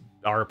just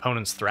our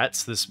opponent's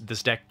threats.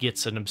 This deck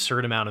gets an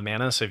absurd amount of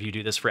mana, so if you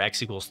do this for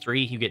X =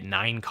 3, you get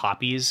 9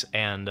 copies,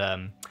 and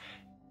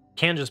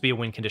can just be a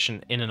win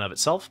condition in and of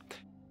itself.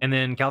 And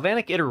then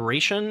Galvanic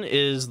Iteration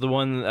is the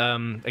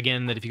one,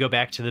 again, that if you go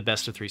back to the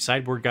best of 3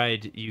 sideboard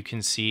guide, you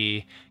can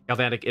see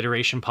Galvanic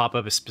Iteration pop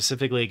up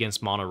specifically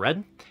against mono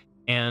red.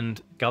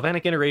 And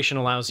Galvanic Iteration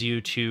allows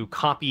you to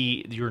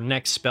copy your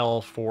next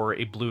spell for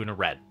a blue and a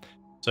red.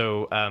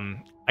 So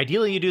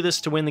ideally you do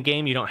this to win the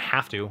game. You don't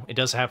have to. It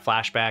does have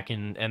flashback,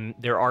 and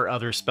there are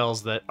other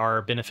spells that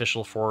are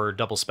beneficial for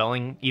double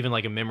spelling, even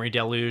like a Memory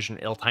Deluge and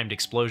Ill-Timed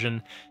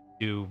Explosion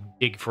to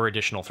dig for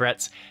additional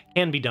threats.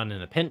 Can be done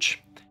in a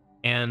pinch.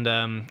 And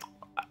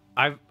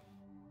I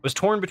was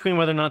torn between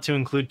whether or not to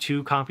include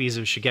 2 copies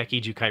of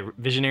Shigeki Jukai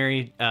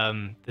Visionary.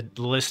 The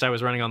list I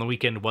was running on the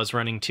weekend was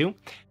running 2.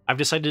 I've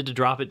decided to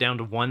drop it down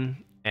to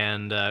 1.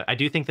 and I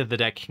do think that the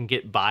deck can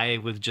get by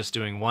with just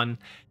doing one.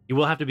 You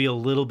will have to be a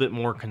little bit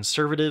more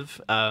conservative,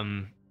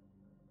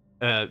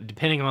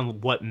 depending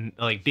on what,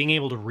 like being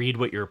able to read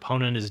what your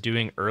opponent is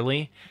doing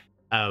early,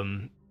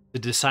 to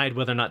decide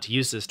whether or not to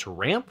use this to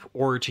ramp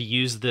or to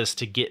use this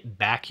to get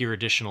back your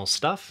additional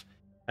stuff,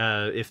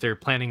 if they're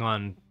planning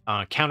on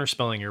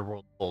counterspelling your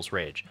World Soul's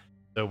Rage.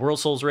 So World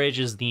Soul's Rage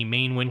is the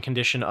main win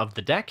condition of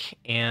the deck,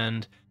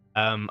 and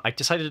I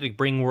decided to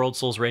bring World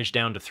Soul's Rage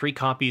down to 3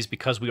 copies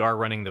because we are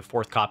running the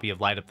 4th copy of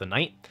Light Up the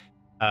Night.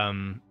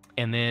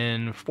 And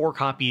then 4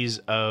 copies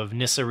of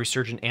Nissa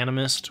Resurgent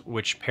Animist,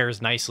 which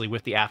pairs nicely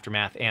with the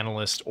Aftermath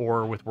Analyst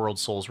or with World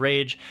Soul's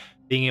Rage,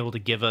 being able to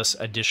give us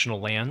additional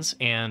lands.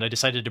 And I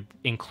decided to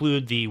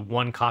include the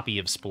 1 copy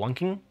of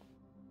Spelunking,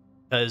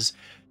 because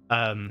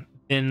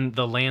then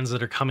the lands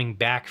that are coming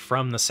back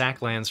from the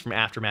sack lands from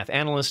Aftermath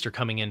Analyst are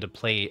coming into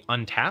play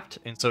untapped,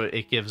 and so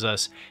it gives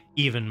us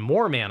even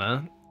more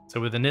mana.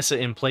 So with the Nissa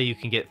in play, you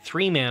can get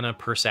 3 mana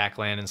per sack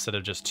land instead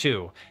of just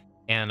 2,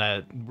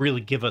 and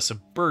really give us a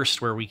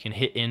burst where we can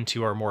hit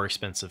into our more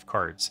expensive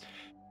cards.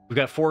 We've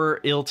got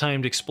 4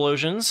 Ill-Timed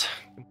Explosions,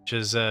 which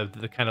is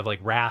the kind of like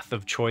wrath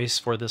of choice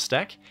for this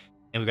deck.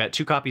 And we've got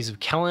 2 copies of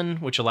Kellen,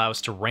 which allow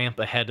us to ramp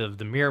ahead of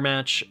the mirror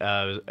match,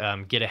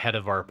 get ahead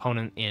of our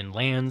opponent in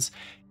lands,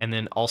 and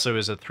then also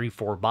is a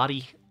 3/4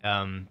 body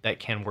that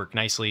can work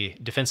nicely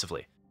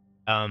defensively.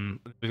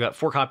 We've got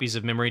 4 copies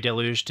of Memory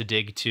Deluge to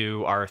dig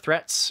to our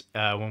threats.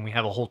 When we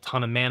have a whole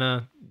ton of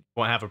mana,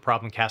 won't have a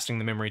problem casting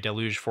the Memory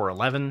Deluge for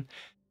 11,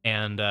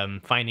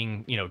 and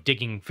finding,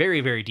 digging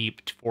very, very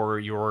deep for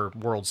your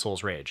World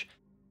Soul's Rage.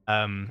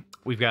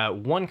 We've got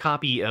 1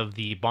 copy of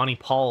the Bonnie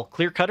Paul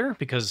Clear Cutter,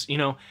 because,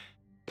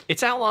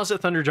 it's Outlaws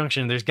at Thunder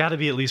Junction. There's got to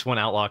be at least 1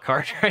 outlaw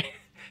card, right?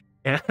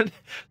 And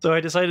so I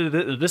decided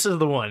that this is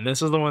the one.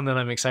 This is the one that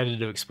I'm excited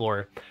to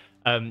explore.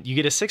 You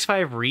get a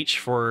 6/5 reach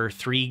for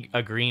 3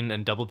 green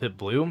and double pip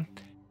blue,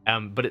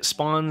 but it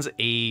spawns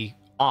a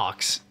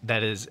Ox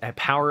that is at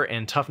power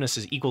and toughness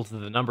is equal to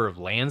the number of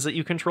lands that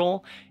you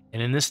control.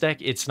 And in this deck,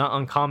 it's not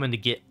uncommon to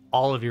get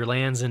all of your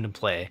lands into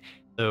play.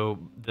 So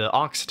the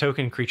Ox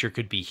token creature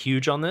could be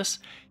huge on this.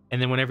 And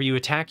then whenever you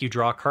attack, you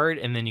draw a card,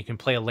 and then you can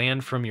play a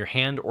land from your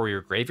hand or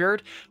your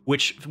graveyard,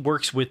 which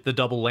works with the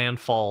double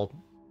landfall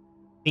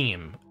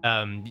theme.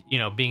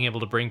 Being able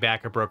to bring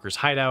back a Broker's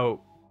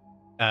Hideout.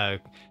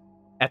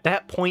 At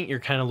that point, you're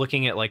kind of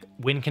looking at like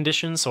win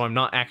conditions, so I'm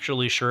not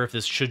actually sure if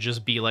this should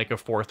just be like a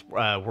 4th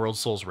World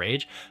Soul's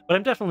Rage, but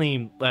I'm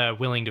definitely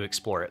willing to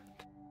explore it.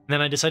 And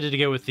then I decided to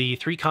go with the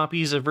 3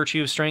 copies of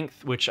Virtue of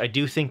Strength, which I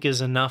do think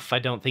is enough. I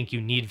don't think you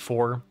need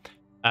 4.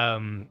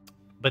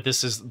 But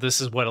this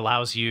is what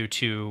allows you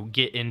to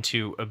get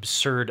into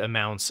absurd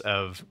amounts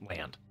of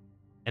land.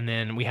 And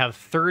then we have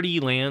 30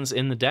 lands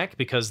in the deck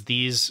because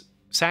these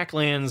sack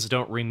lands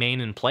don't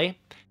remain in play.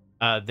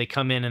 They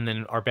come in and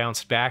then are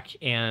bounced back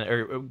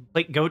and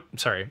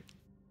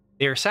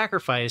they are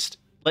sacrificed,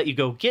 let you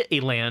go get a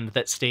land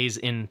that stays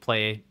in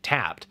play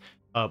tapped,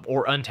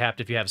 or untapped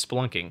if you have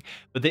Spelunking.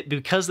 But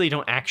because they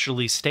don't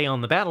actually stay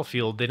on the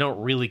battlefield, they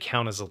don't really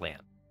count as a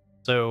land.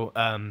 So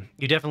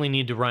you definitely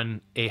need to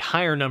run a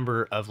higher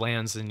number of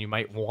lands than you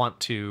might want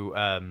to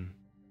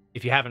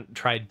if you haven't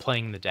tried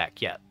playing the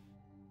deck yet.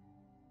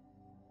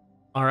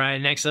 All right,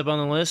 next up on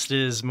the list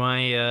is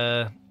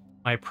my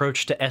my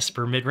approach to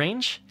Esper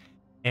Midrange.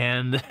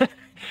 And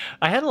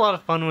I had a lot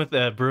of fun with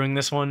brewing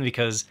this one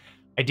because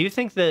I do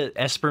think that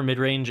Esper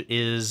Midrange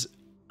is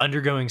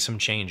undergoing some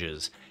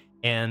changes.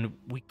 And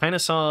we kind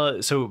of saw,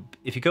 so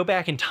if you go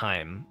back in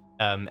time,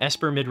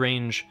 Esper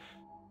Midrange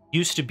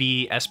used to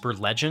be Esper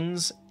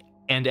Legends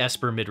and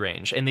Esper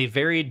Midrange, and they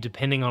varied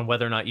depending on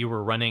whether or not you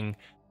were running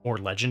more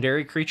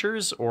legendary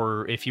creatures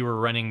or if you were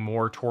running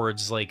more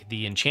towards like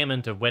the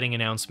enchantment of Wedding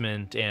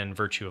Announcement and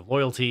Virtue of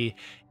Loyalty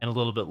and a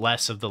little bit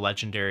less of the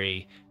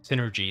legendary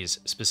synergies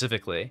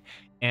specifically.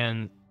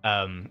 And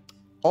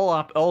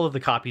all of the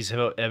copies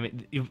have, I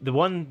mean, the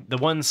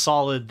one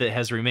solid that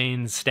has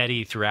remained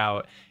steady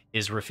throughout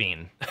is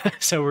Rafine.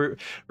 So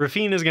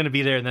Rafine is going to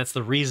be there, and that's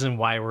the reason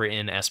why we're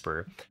in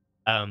Esper.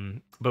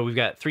 But we've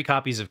got 3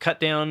 copies of Cut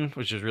Down,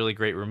 which is really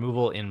great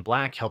removal in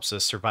black, helps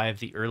us survive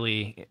the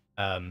early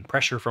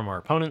pressure from our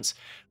opponents.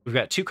 We've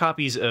got 2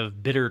 copies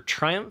of Bitter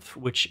Triumph,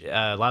 which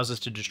allows us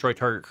to destroy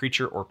target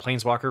creature or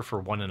planeswalker for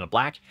 1 and a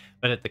black,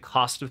 but at the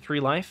cost of 3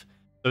 life.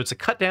 So it's a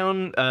Cut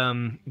Down,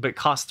 but it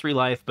costs 3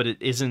 life, but it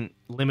isn't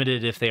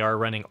limited if they are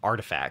running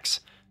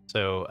artifacts.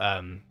 So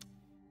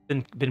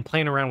been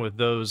playing around with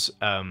those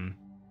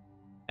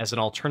as an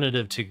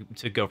alternative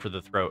to Go for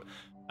the Throat.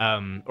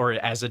 Or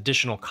as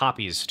additional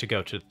copies to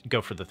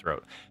go for the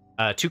throat.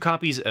 2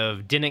 copies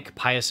of Dinnick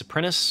Pious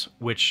Apprentice,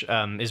 which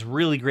is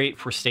really great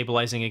for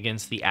stabilizing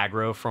against the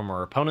aggro from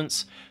our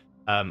opponents.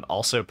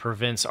 Also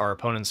prevents our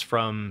opponents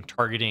from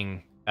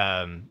targeting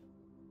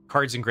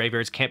cards in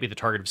graveyards can't be the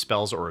target of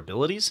spells or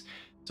abilities.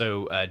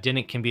 So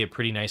Dinnick can be a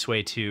pretty nice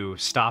way to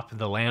stop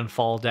the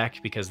landfall deck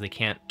because they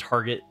can't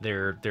target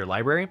their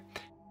library.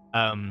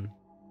 And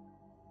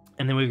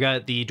then we've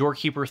got the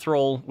Doorkeeper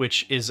Thrall,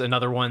 which is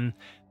another one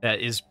that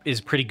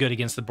is pretty good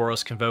against the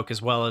Boros Convoke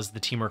as well as the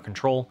Temur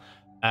Control.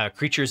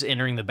 Creatures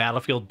entering the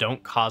battlefield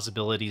don't cause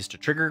abilities to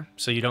trigger,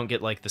 so you don't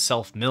get like the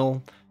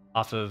self-mill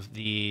off of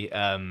the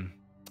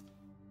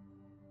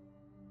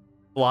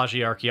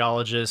Pelagi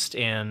Archaeologist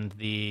and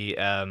the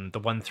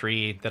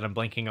 1/3 that I'm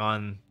blanking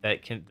on,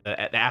 that can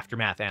the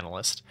Aftermath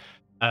Analyst.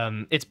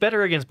 It's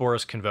better against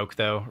Boros Convoke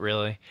though,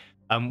 really.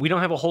 We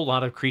don't have a whole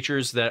lot of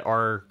creatures that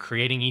are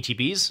creating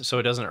ETBs, so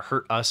it doesn't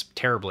hurt us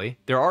terribly.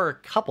 There are a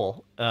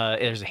couple,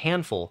 there's a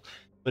handful,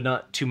 but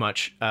not too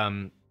much.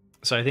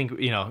 So I think,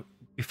 you know,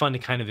 it'd be fun to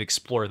kind of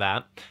explore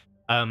that.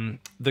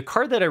 The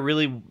card that I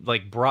really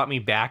like brought me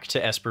back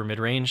to Esper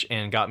Midrange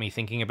and got me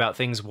thinking about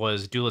things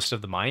was Duelist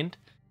of the Mind.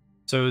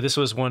 So this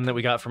was one that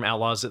we got from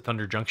Outlaws at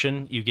Thunder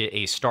Junction. You get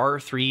a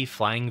 *3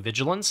 Flying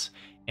Vigilance,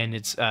 and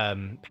its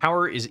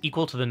power is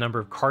equal to the number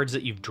of cards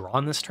that you've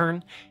drawn this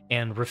turn,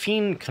 and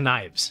Raffine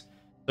connives.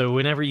 So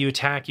whenever you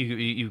attack,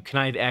 you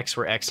connive X,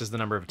 where X is the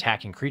number of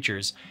attacking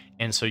creatures,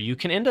 and so you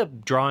can end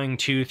up drawing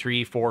 2,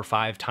 3, 4,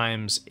 5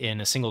 times in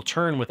a single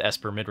turn with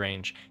Esper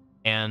Midrange.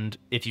 And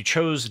if you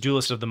chose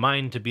Duelist of the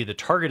Mind to be the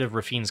target of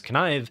Raffine's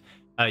connive,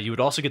 you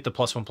would also get the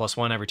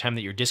 +1/+1 every time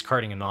that you're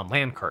discarding a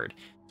non-land card.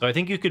 So I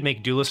think you could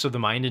make Duelist of the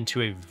Mind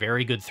into a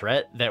very good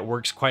threat that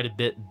works quite a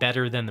bit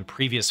better than the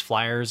previous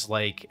flyers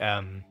like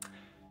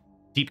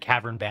Deep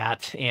Cavern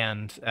Bat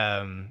and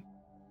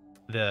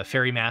the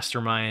Fairy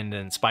Mastermind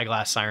and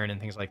Spyglass Siren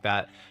and things like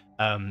that.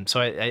 So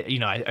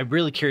I'm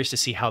really curious to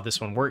see how this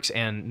one works,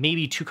 and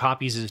maybe 2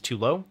 copies is too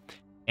low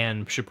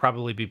and should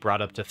probably be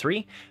brought up to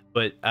 3,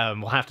 but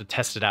we'll have to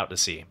test it out to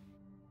see.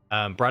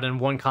 Brought in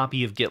 1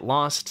 copy of Get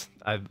Lost.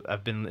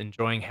 I've been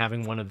enjoying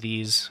having one of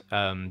these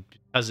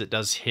because it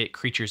does hit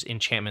creatures,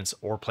 enchantments,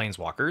 or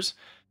planeswalkers.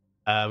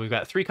 We've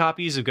got 3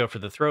 copies of Go for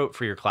the Throat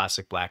for your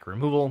classic black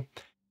removal.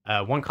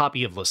 1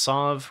 copy of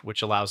Lasov,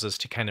 which allows us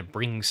to kind of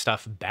bring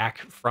stuff back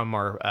from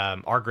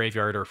our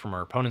graveyard or from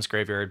our opponent's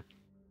graveyard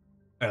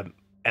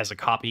as a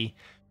copy.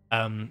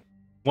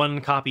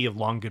 1 copy of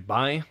Long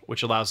Goodbye,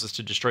 which allows us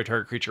to destroy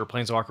target creature or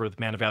planeswalker with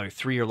mana value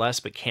 3 or less,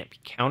 but can't be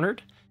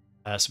countered.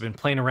 So I've been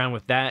playing around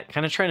with that,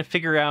 kind of trying to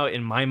figure out,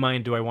 in my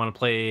mind, do I want to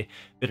play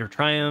Bitter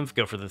Triumph,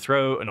 Go for the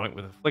Throat, Anoint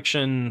with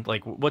Affliction?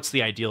 Like, what's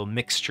the ideal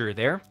mixture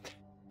there?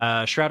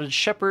 Shrouded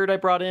Shepherd I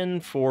brought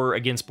in for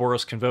against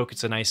Boros Convoke.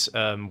 It's a nice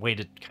way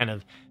to kind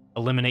of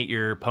eliminate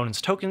your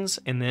opponent's tokens,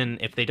 and then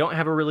if they don't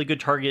have a really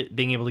good target,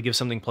 being able to give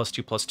something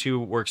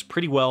 +2/+2 works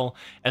pretty well,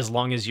 as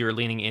long as you're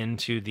leaning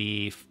into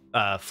the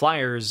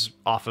flyers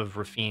off of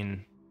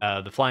Raffine,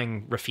 the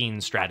Flying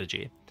Raffine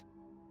strategy.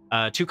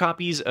 2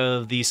 copies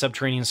of the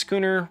Subterranean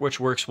Schooner, which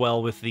works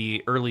well with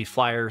the early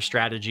flyer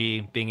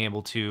strategy, being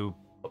able to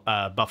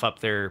buff up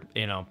their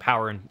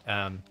power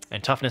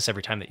and toughness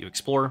every time that you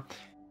explore.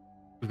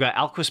 We've got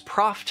Alquist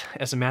Proft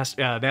as a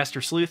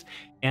Master Sleuth,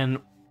 and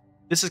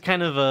this is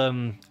kind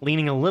of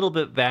leaning a little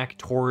bit back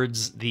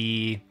towards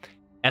the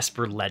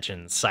Esper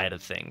Legends side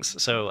of things.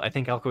 So I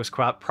think Alquist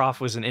Proft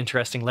was an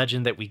interesting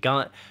legend that we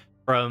got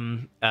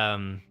from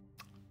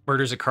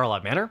Murders at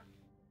Carlyle Manor,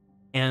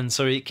 and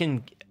so it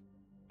can,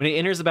 when it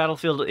enters the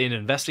battlefield, it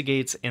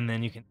investigates, and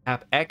then you can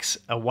tap X,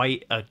 a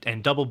white,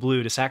 and double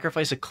blue to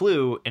sacrifice a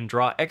clue and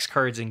draw X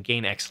cards and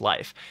gain X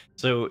life.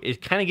 So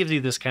it kind of gives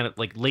you this kind of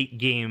like late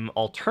game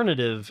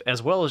alternative,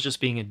 as well as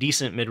just being a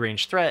decent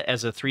mid-range threat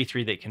as a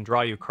 3/3 that can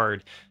draw you a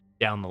card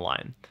down the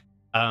line.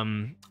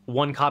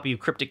 1 copy of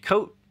Cryptic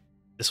Coat.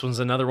 This one's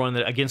another one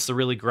that, against the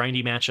really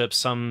grindy matchups,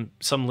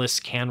 some lists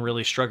can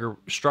really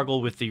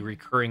struggle with the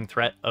recurring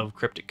threat of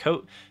Cryptic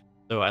Coat.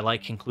 So I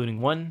like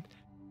including 1.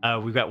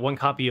 We've got 1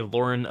 copy of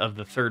Lauren of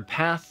the Third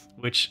Path,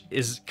 which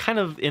is kind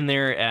of in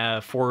there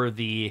for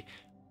the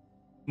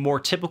more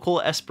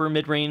typical Esper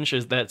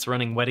midrange, that's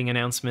running Wedding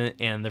Announcement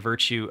and the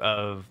Virtue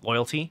of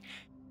Loyalty.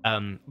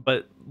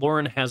 But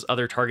Lauren has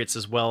other targets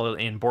as well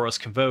in Boros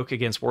Convoke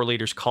against War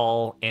Leader's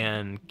Call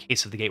and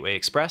Case of the Gateway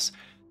Express.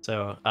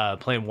 So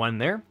playing 1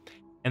 there.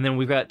 And then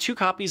we've got 2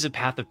 copies of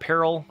Path of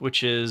Peril,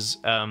 which is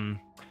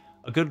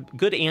a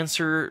good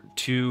answer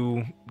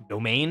to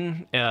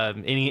Domain.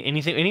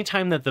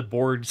 Anytime that the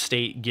board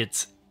state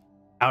gets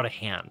out of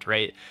hand,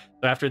 right?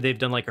 So after they've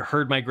done like a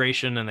herd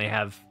migration and they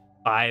have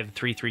 5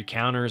 3/3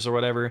 counters or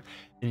whatever,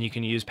 then you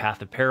can use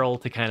Path of Peril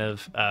to kind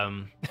of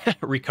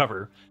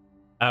recover.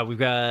 We've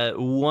got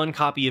 1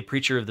 copy of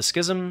Preacher of the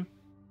Schism,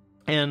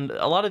 and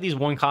a lot of these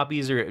 1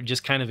 copies are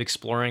just kind of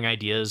exploring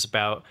ideas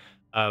about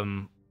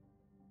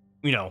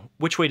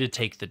which way to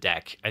take the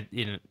deck.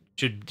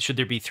 Should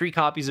there be 3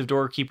 copies of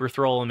Doorkeeper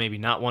Thrall and maybe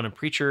not 1 of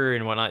Preacher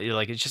and whatnot?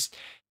 Like, it's just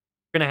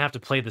gonna have to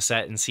play the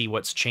set and see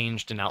what's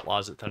changed in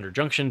Outlaws at Thunder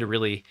Junction to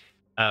really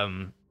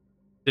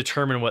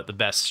determine what the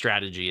best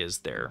strategy is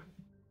there.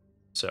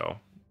 So,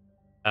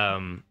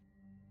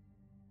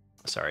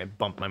 sorry, I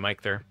bumped my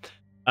mic there.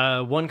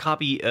 1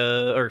 copy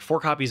or 4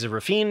 copies of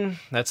Raffine.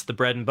 That's the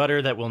bread and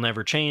butter that will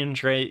never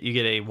change, right? You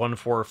get a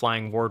 1/4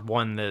 Flying Ward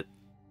 1 that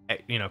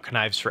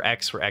connives for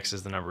X, where X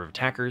is the number of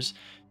attackers.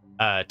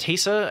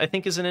 Tesa, I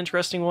think, is an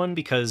interesting one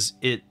because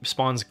it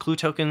spawns clue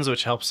tokens,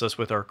 which helps us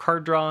with our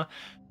card draw,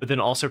 but then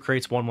also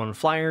creates 1/1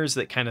 flyers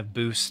that kind of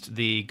boost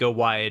the go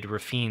wide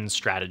Rafine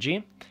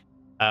strategy.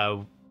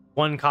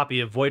 One copy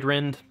of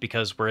Voidrend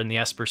because we're in the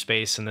Esper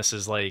space, and this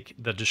is like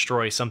the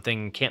destroy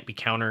something can't be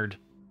countered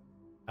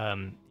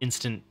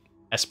instant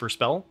Esper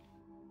spell.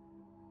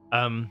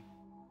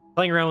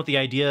 Playing around with the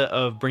idea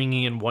of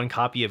bringing in one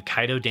copy of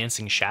Kaido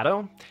Dancing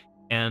Shadow,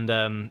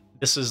 and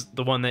this is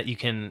the one that you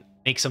can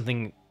make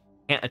something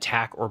can't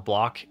attack or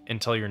block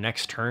until your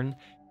next turn,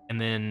 and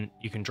then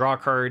you can draw a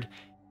card.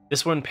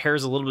 This one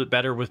pairs a little bit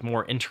better with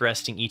more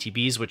interesting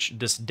ETBs, which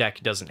this deck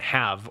doesn't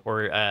have,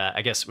 or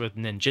I guess with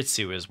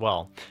ninjutsu as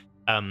well.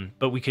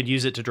 But we could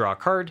use it to draw a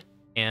card,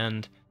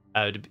 and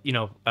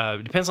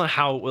depends on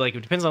how, it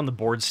depends on the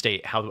board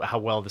state how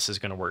well this is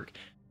going to work.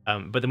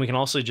 But then we can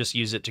also just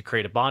use it to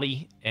create a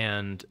body,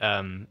 and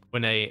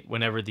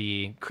whenever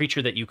the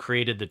creature that you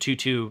created, the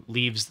 2/2,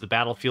 leaves the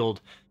battlefield,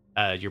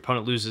 your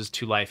opponent loses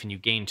 2 life and you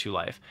gain 2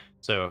 life.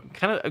 So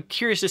kind of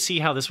curious to see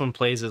how this one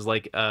plays as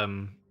like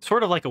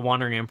sort of like a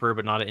Wandering Emperor,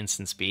 but not at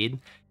instant speed.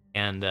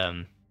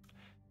 And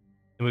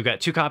we've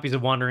got 2 copies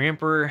of Wandering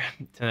Emperor.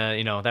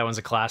 That one's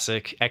a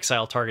classic.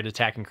 Exile target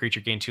attacking creature,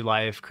 gain 2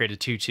 life, create a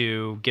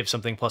 2/2, give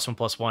something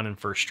 +1/+1 in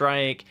first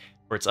strike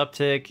for its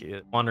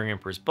uptick. Wandering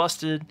Emperor is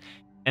busted.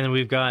 And then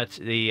we've got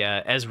the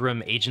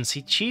Ezram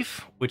Agency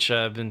Chief, which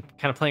I've been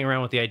kind of playing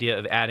around with the idea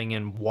of adding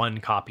in 1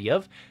 copy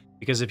of.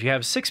 Because if you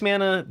have 6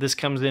 mana, this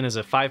comes in as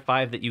a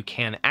 5/5 that you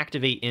can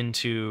activate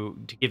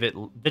to give it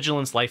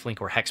Vigilance,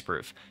 Lifelink, or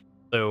Hexproof.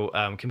 So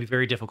can be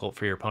very difficult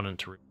for your opponent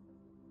to.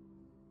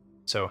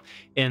 So,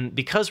 and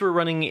because we're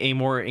running a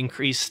more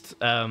increased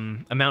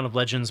amount of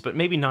legends, but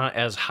maybe not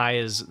as high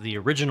as the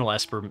original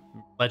Esper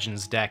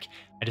Legends deck,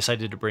 I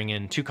decided to bring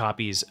in 2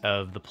 copies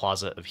of the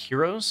Plaza of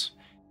Heroes.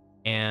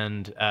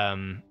 And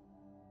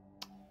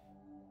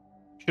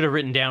should have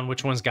written down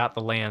which ones got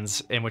the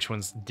lands and which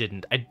ones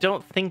didn't. I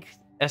don't think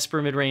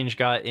Esper Midrange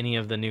got any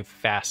of the new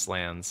fast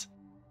lands.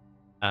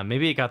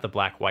 Maybe it got the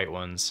black-white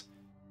ones.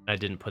 I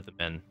didn't put them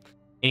in.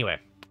 Anyway,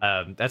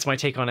 that's my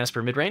take on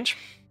Esper Midrange.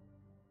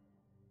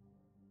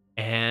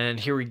 And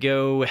here we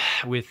go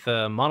with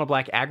Mono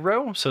Black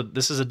Aggro. So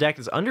this is a deck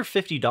that's under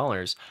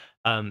 $50.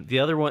 The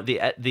other one, the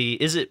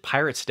Izzet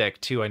Pirates deck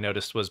too, I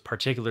noticed was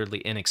particularly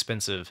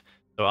inexpensive.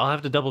 So I'll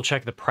have to double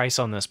check the price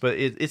on this, but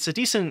it's a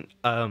decent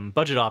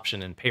budget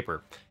option in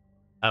paper.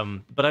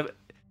 But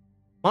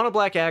Mono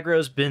Black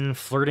Aggro's been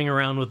flirting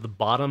around with the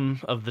bottom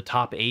of the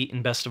top 8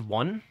 in best of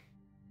 1,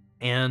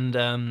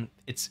 and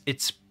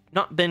it's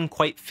not been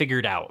quite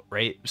figured out,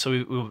 right? So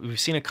we've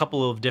seen a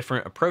couple of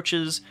different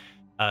approaches,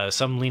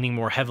 some leaning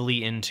more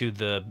heavily into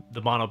the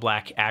Mono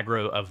Black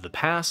Aggro of the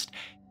past,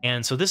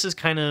 and so this is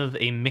kind of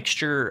a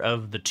mixture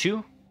of the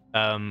two,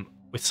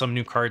 with some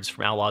new cards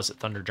from Outlaws at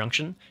Thunder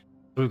Junction.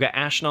 We've got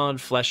Ashnod,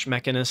 Flesh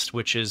Mechanist,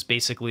 which is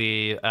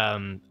basically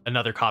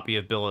another copy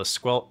of Billa's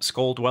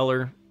Skull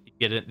Dweller.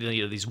 You get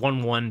these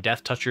 1/1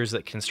 Death Touchers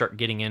that can start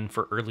getting in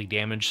for early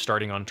damage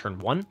starting on turn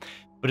 1.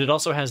 But it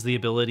also has the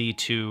ability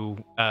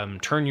to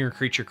turn your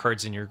creature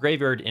cards in your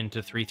graveyard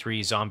into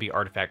 3/3 zombie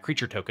artifact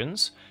creature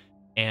tokens.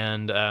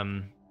 And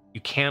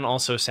you can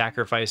also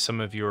sacrifice some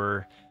of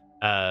your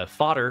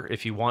fodder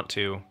if you want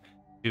to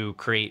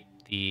create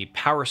the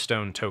Power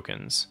Stone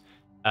tokens.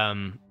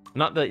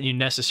 Not that you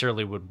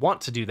necessarily would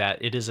want to do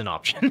that, it is an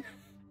option.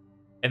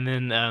 And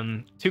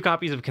then 2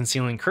 copies of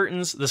Concealing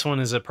Curtains. This one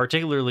is a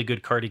particularly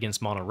good card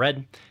against Mono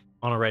Red.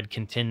 Mono Red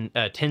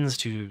tends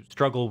to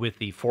struggle with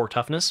the 4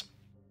 toughness.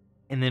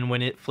 And then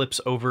when it flips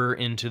over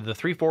into the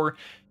 3/4,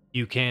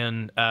 you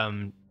can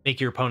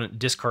make your opponent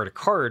discard a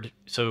card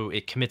so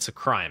it commits a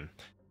crime.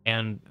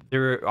 And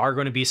there are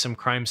going to be some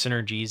crime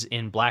synergies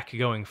in black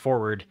going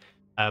forward.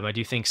 I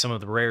do think some of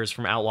the rares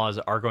from Outlaws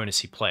are going to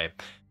see play.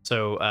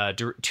 So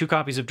 2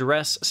 copies of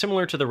Duress,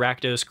 similar to the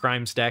Rakdos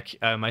Crimes deck.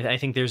 I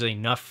think there's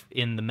enough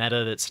in the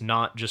meta that's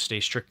not just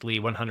a strictly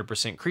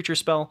 100% creature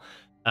spell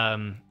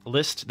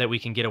list that we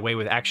can get away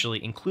with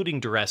actually including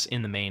Duress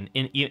in the main,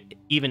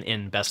 even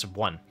in best of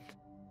 1.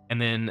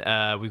 And then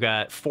we've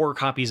got 4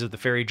 copies of the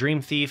Fairy Dream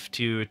Thief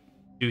to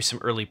do some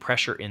early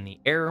pressure in the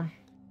air,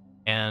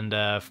 and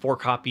 4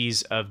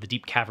 copies of the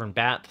Deep Cavern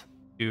Bat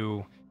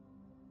to...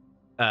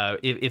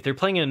 if they're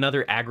playing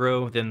another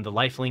aggro, then the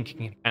lifelink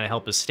can kind of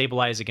help us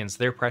stabilize against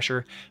their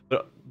pressure.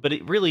 But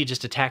it really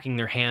just attacking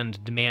their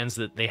hand demands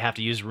that they have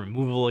to use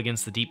removal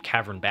against the Deep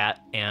Cavern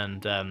Bat,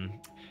 and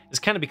it's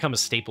kind of become a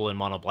staple in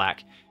Mono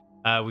Black.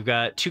 We've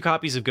got 2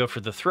 copies of Go for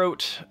the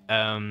Throat,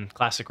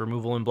 classic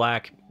removal in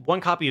black. 1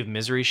 copy of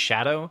Misery's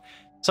Shadow.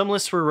 Some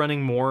lists were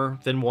running more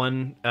than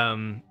 1.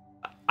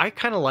 I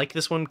kind of like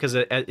this one because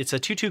it's a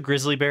 2/2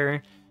 Grizzly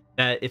Bear.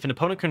 If an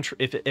opponent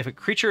if a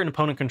creature an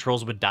opponent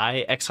controls would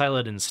die, exile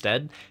it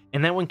instead,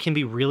 and that one can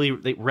be really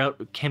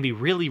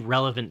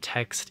relevant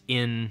text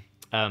in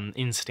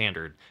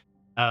standard,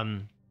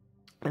 and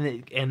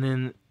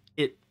then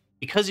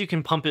because you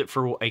can pump it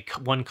for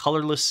 1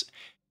 colorless,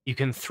 you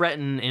can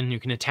threaten and you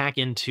can attack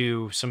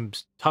into some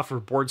tougher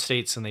board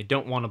states, and they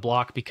don't want to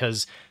block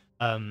because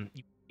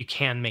you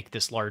can make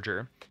this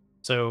larger.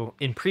 So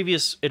in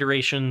previous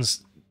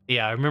iterations,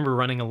 yeah, I remember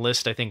running a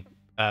list, I think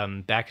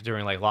back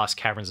during like Lost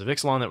Caverns of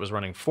Ixalan, that was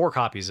running 4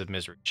 copies of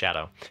Misery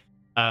Shadow.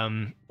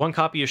 1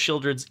 copy of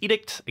Shieldred's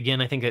Edict.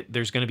 Again, I think that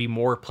there's going to be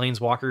more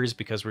Planeswalkers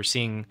because we're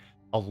seeing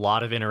a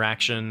lot of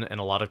interaction and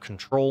a lot of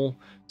control.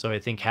 So I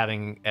think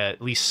having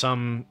at least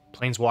some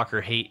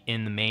Planeswalker hate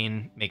in the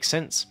main makes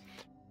sense.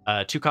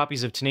 2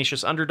 copies of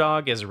Tenacious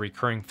Underdog as a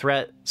recurring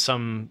threat.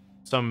 Some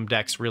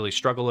decks really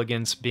struggle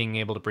against being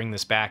able to bring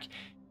this back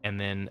and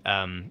then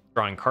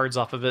drawing cards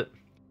off of it.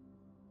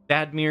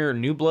 Vadmir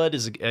New Blood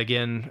is,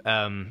 again,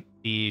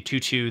 the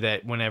 2/2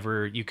 that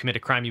whenever you commit a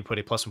crime, you put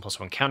a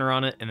 +1/+1 counter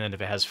on it, and then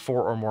if it has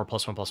 4 or more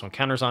 +1/+1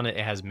 counters on it,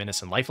 it has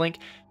Menace and Lifelink.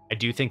 I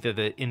do think that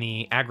in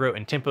the aggro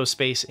and tempo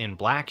space in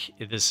black,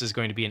 this is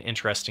going to be an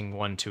interesting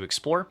one to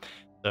explore.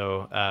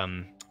 So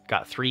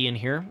got 3 in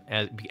here,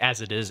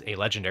 as it is a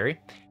legendary.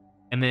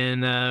 And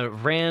then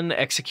Ran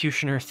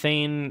Executioner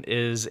Thane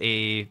is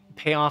a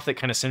payoff that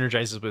kind of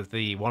synergizes with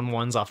the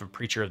 1/1s off of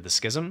Preacher of the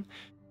Schism.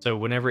 So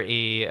whenever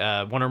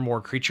a 1 or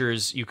more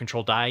creatures you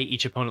control die,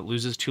 each opponent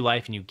loses 2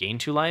 life and you gain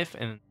 2 life,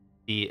 and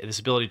this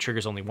ability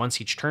triggers only once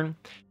each turn.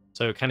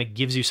 So it kind of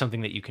gives you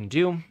something that you can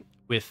do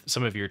with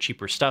some of your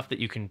cheaper stuff that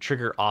you can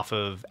trigger off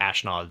of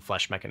Ashnod,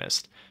 Flesh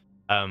Mechanist.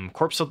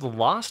 Corpse of the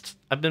Lost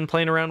I've been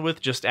playing around with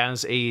just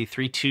as a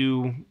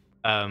 3/2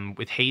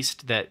 with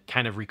haste that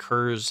kind of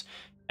recurs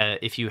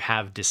if you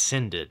have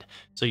Descended.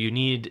 So you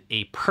need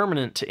a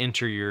permanent to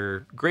enter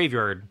your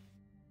graveyard,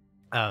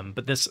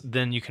 but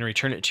then you can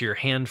return it to your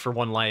hand for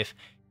 1 life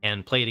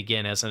and play it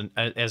again as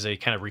a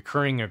kind of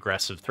recurring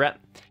aggressive threat.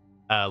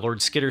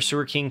 Lord Skitter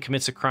Sewer King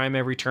commits a crime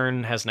every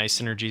turn, has nice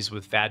synergies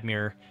with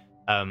Vadmir.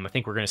 I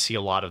think we're going to see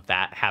a lot of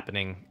that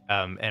happening,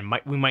 and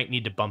we might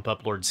need to bump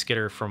up Lord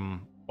Skitter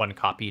from 1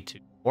 copy to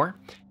 4.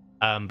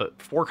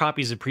 But 4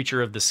 copies of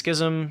Preacher of the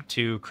Schism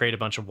to create a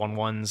bunch of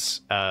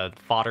 1/1s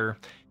fodder.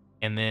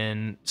 And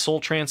then Soul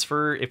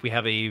Transfer, if we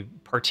have a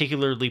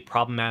particularly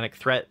problematic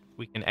threat,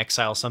 we can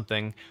exile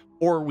something,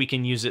 or we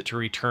can use it to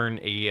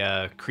return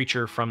a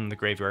creature from the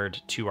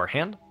graveyard to our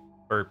hand,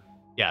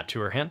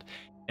 to our hand.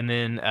 And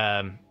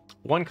then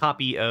 1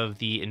 copy of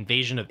the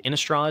Invasion of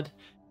Innistrad,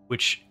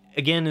 which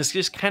again is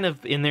just kind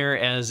of in there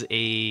as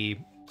a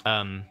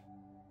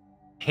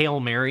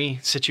Hail Mary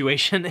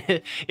situation.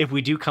 If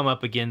we do come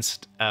up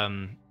against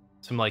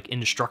some like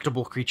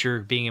indestructible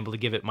creature, being able to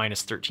give it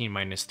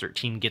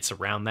 -13/-13 gets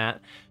around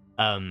that.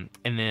 And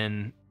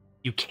then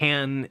you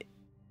can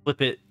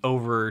flip it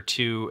over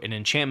to an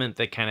enchantment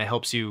that kind of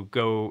helps you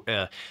go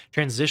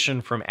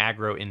transition from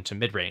aggro into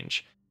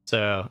mid-range.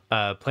 So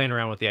playing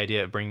around with the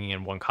idea of bringing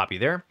in 1 copy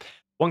there.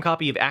 1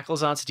 copy of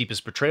Aklazot's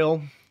Deepest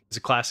Betrayal is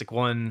a classic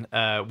one,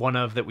 one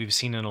of that we've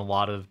seen in a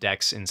lot of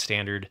decks in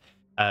Standard.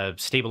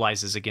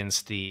 Stabilizes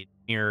against the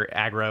near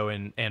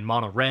aggro and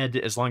mono red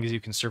as long as you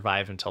can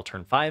survive until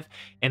turn 5,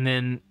 and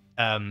then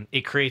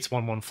it creates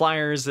 1/1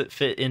 flyers that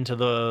fit into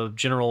the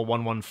general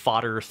 1/1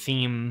 fodder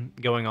theme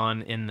going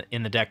on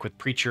in the deck with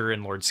Preacher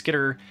and Lord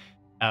Skitter,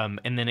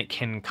 and then it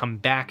can come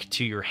back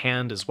to your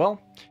hand as well.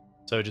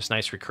 So just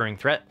nice recurring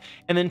threat.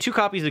 And then 2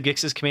 copies of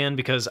Gix's Command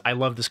because I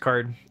love this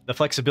card, the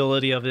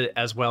flexibility of it,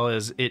 as well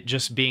as it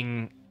just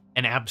being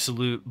an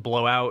absolute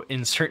blowout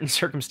in certain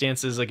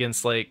circumstances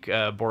against like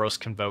Boros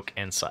Convoke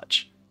and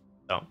such.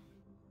 So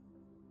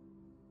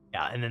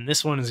yeah, and then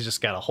this one has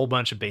just got a whole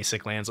bunch of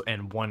basic lands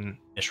and 1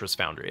 Mishra's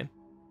Foundry.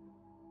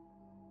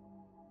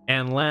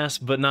 And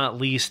last but not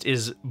least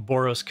is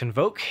Boros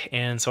Convoke.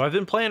 And so I've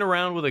been playing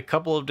around with a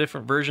couple of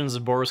different versions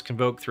of Boros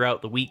Convoke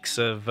throughout the weeks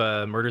of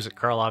Murders at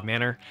Karlov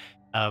Manor.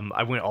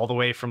 I went all the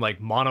way from like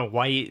mono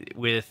white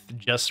with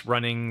just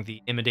running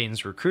the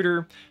Imidane's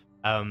Recruiter.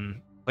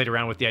 Played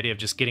around with the idea of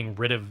just getting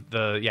rid of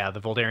the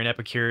Voldaren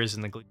Epicures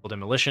and the Gleeful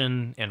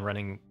Demolition and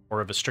running more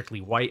of a strictly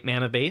white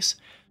mana base.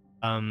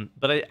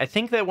 But I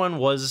think that one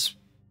was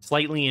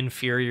slightly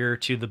inferior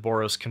to the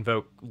Boros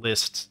Convoke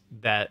list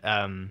that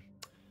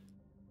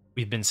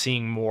we've been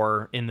seeing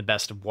more in the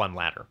best of 1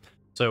 ladder.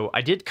 So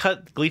I did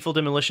cut Gleeful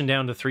Demolition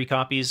down to 3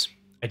 copies.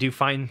 I do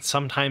find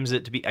sometimes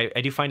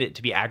I do find it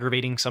to be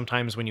aggravating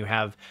sometimes when you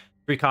have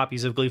 3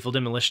 copies of Gleeful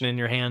Demolition in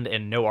your hand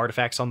and no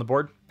artifacts on the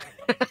board.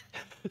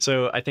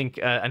 So I think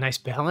a nice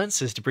balance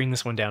is to bring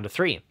this one down to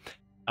 3.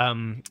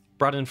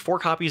 Brought in 4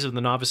 copies of the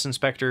Novice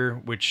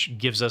Inspector, which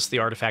gives us the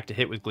artifact to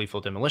hit with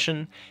Gleeful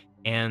Demolition.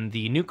 And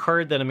the new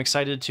card that I'm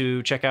excited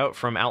to check out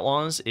from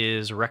Outlaws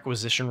is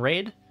Requisition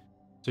Raid.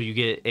 So you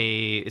get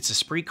it's a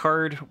spree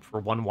card for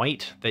 1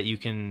 white that you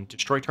can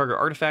destroy target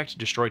artifact,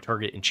 destroy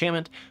target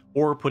enchantment,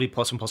 or put a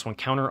 +1/+1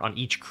 counter on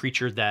each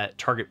creature that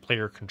target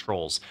player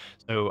controls.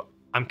 So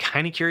I'm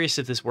kind of curious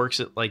if this works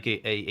at like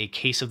a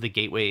case of the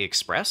Gateway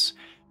Express,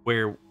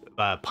 where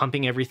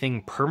pumping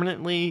everything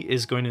permanently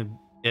is going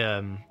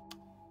to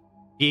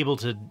be able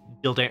to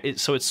build it.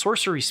 So it's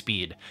sorcery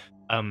speed,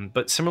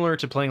 but similar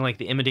to playing like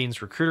the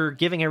Imidane's Recruiter,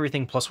 giving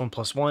everything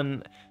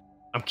 +1/+1.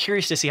 I'm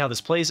curious to see how this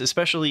plays,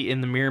 especially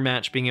in the mirror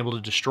match, being able to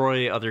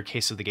destroy other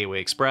Case of the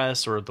Gateway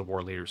Express or the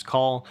War Leader's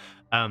Call.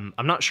 I'm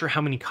not sure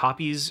how many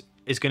copies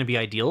is going to be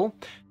ideal.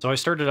 So I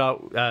started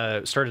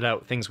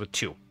out things with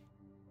 2.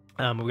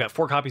 We've got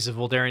 4 copies of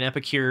Voldaren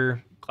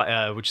Epicure,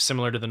 which is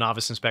similar to the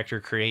Novice Inspector,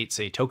 creates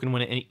a token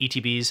when it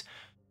ETBs.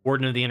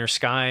 Warden of the Inner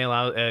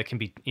Sky can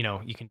be,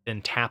 you can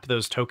then tap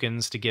those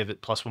tokens to give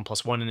it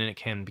 +1/+1, and then it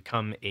can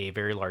become a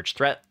very large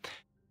threat.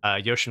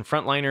 Yoshin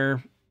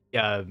Frontliner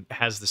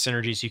has the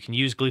synergies. You can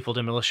use Gleeful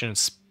Demolition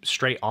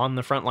straight on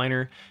the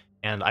Frontliner,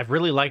 and I've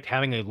really liked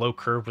having a low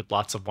curve with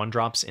lots of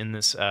 1-drops in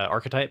this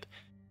archetype.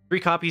 3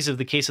 copies of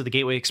the Case of the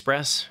Gateway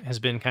Express has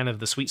been kind of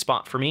the sweet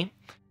spot for me.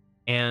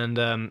 And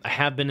I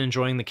have been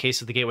enjoying the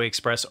Case of the Gateway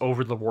Express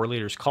over the War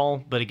Leader's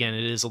Call, but again,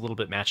 it is a little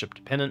bit matchup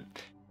dependent.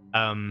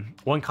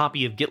 1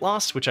 copy of Get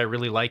Lost, which I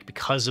really like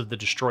because of the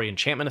Destroy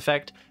Enchantment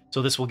effect.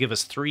 So this will give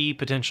us 3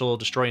 potential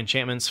Destroy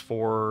Enchantments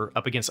for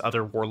up against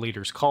other War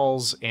Leader's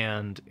Calls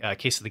and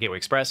Case of the Gateway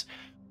Express,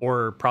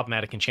 or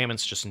problematic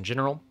enchantments just in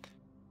general.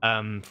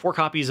 4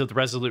 copies of the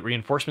Resolute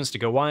Reinforcements to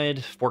go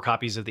wide, 4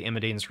 copies of the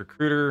Emidane's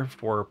Recruiter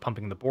for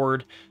pumping the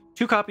board,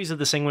 2 copies of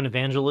the Sanguine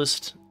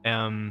Evangelist.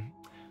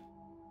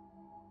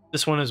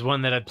 This one is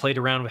one that I've played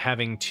around with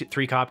having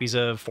 3 copies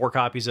of, 4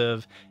 copies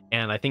of,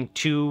 and I think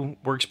 2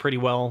 works pretty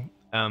well.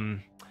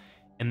 And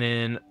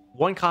then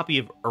 1 copy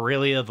of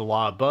Aurelia, the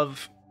Law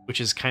Above, which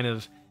is kind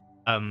of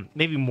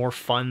maybe more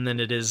fun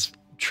than it is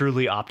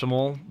truly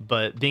optimal,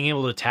 but being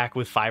able to attack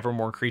with 5 or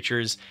more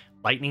creatures,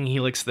 Lightning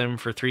Helix them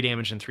for 3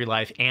 damage and 3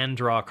 life, and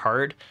draw a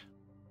card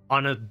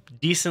on a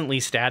decently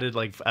statted,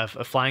 like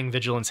a Flying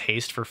Vigilance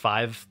Haste for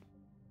 5.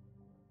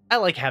 I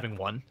like having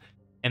 1.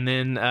 And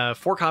then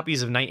 4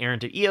 copies of Knight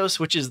Errant of Eos,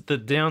 which is the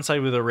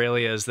downside with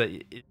Aurelia is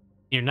that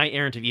your Knight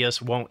Errant of Eos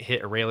won't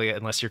hit Aurelia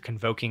unless you're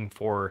convoking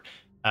for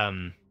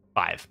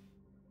 5.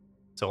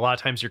 So a lot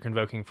of times you're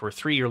convoking for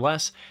 3 or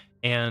less,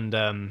 and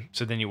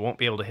so then you won't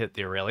be able to hit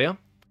the Aurelia.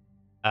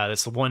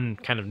 That's the one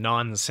kind of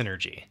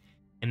non-synergy.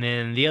 And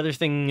then the other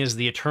thing is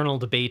the eternal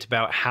debate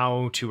about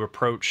how to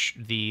approach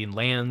the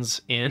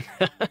lands in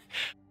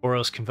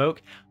Boros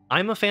Convoke.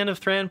 I'm a fan of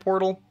Thran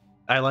Portal.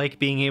 I like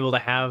being able to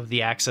have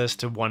the access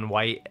to 1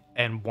 white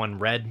and 1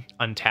 red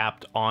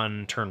untapped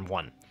on turn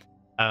 1.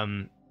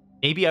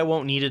 Maybe I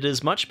won't need it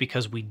as much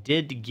because we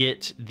did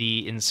get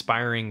the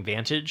Inspiring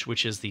Vantage,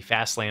 which is the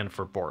fast land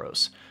for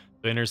Boros.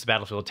 So it enters the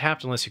battlefield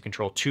tapped unless you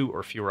control 2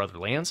 or fewer other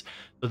lands.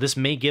 So this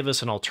may give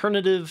us an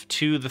alternative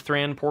to the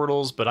Thran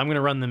portals, but I'm going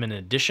to run them in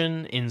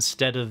addition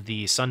instead of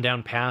the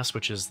Sundown Pass,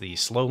 which is the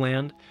slow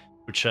land,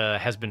 which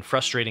has been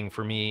frustrating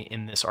for me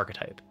in this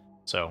archetype.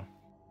 So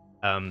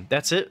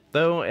that's it,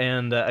 though,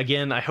 and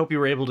again, I hope you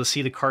were able to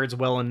see the cards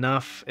well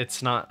enough.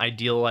 It's not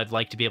ideal. I'd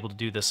like to be able to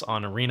do this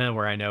on Arena,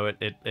 where I know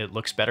it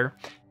looks better.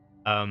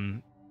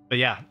 But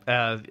yeah,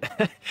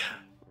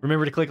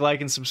 remember to click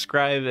like and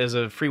subscribe as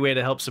a free way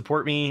to help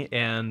support me,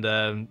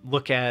 and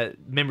look at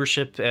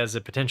membership as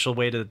a potential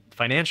way to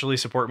financially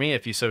support me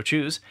if you so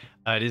choose.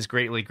 It is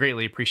greatly,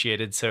 greatly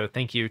appreciated, so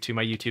thank you to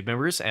my YouTube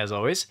members, as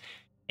always.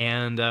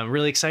 And I'm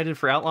really excited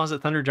for Outlaws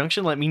at Thunder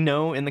Junction. Let me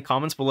know in the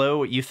comments below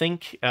what you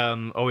think.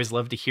 Always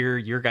love to hear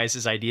your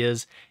guys'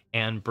 ideas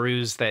and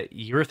brews that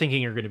you're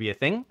thinking are going to be a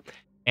thing.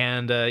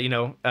 And,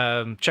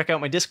 check out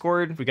my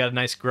Discord. We got a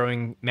nice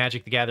growing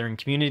Magic the Gathering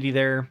community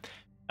there.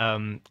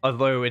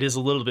 Although it is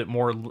a little bit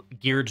more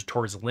geared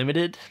towards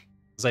limited,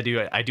 because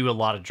I do a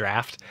lot of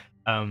draft,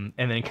 and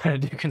then kind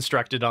of do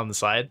constructed on the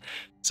side.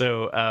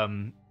 So,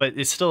 but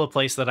it's still a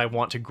place that I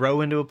want to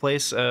grow into a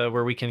place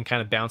where we can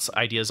kind of bounce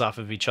ideas off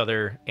of each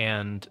other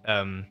and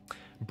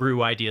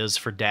brew ideas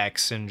for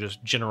decks and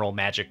just general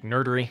Magic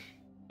nerdery.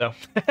 So,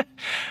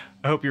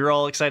 I hope you're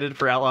all excited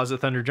for Outlaws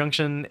at Thunder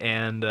Junction,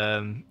 and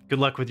good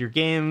luck with your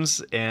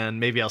games, and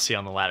maybe I'll see you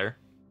on the ladder.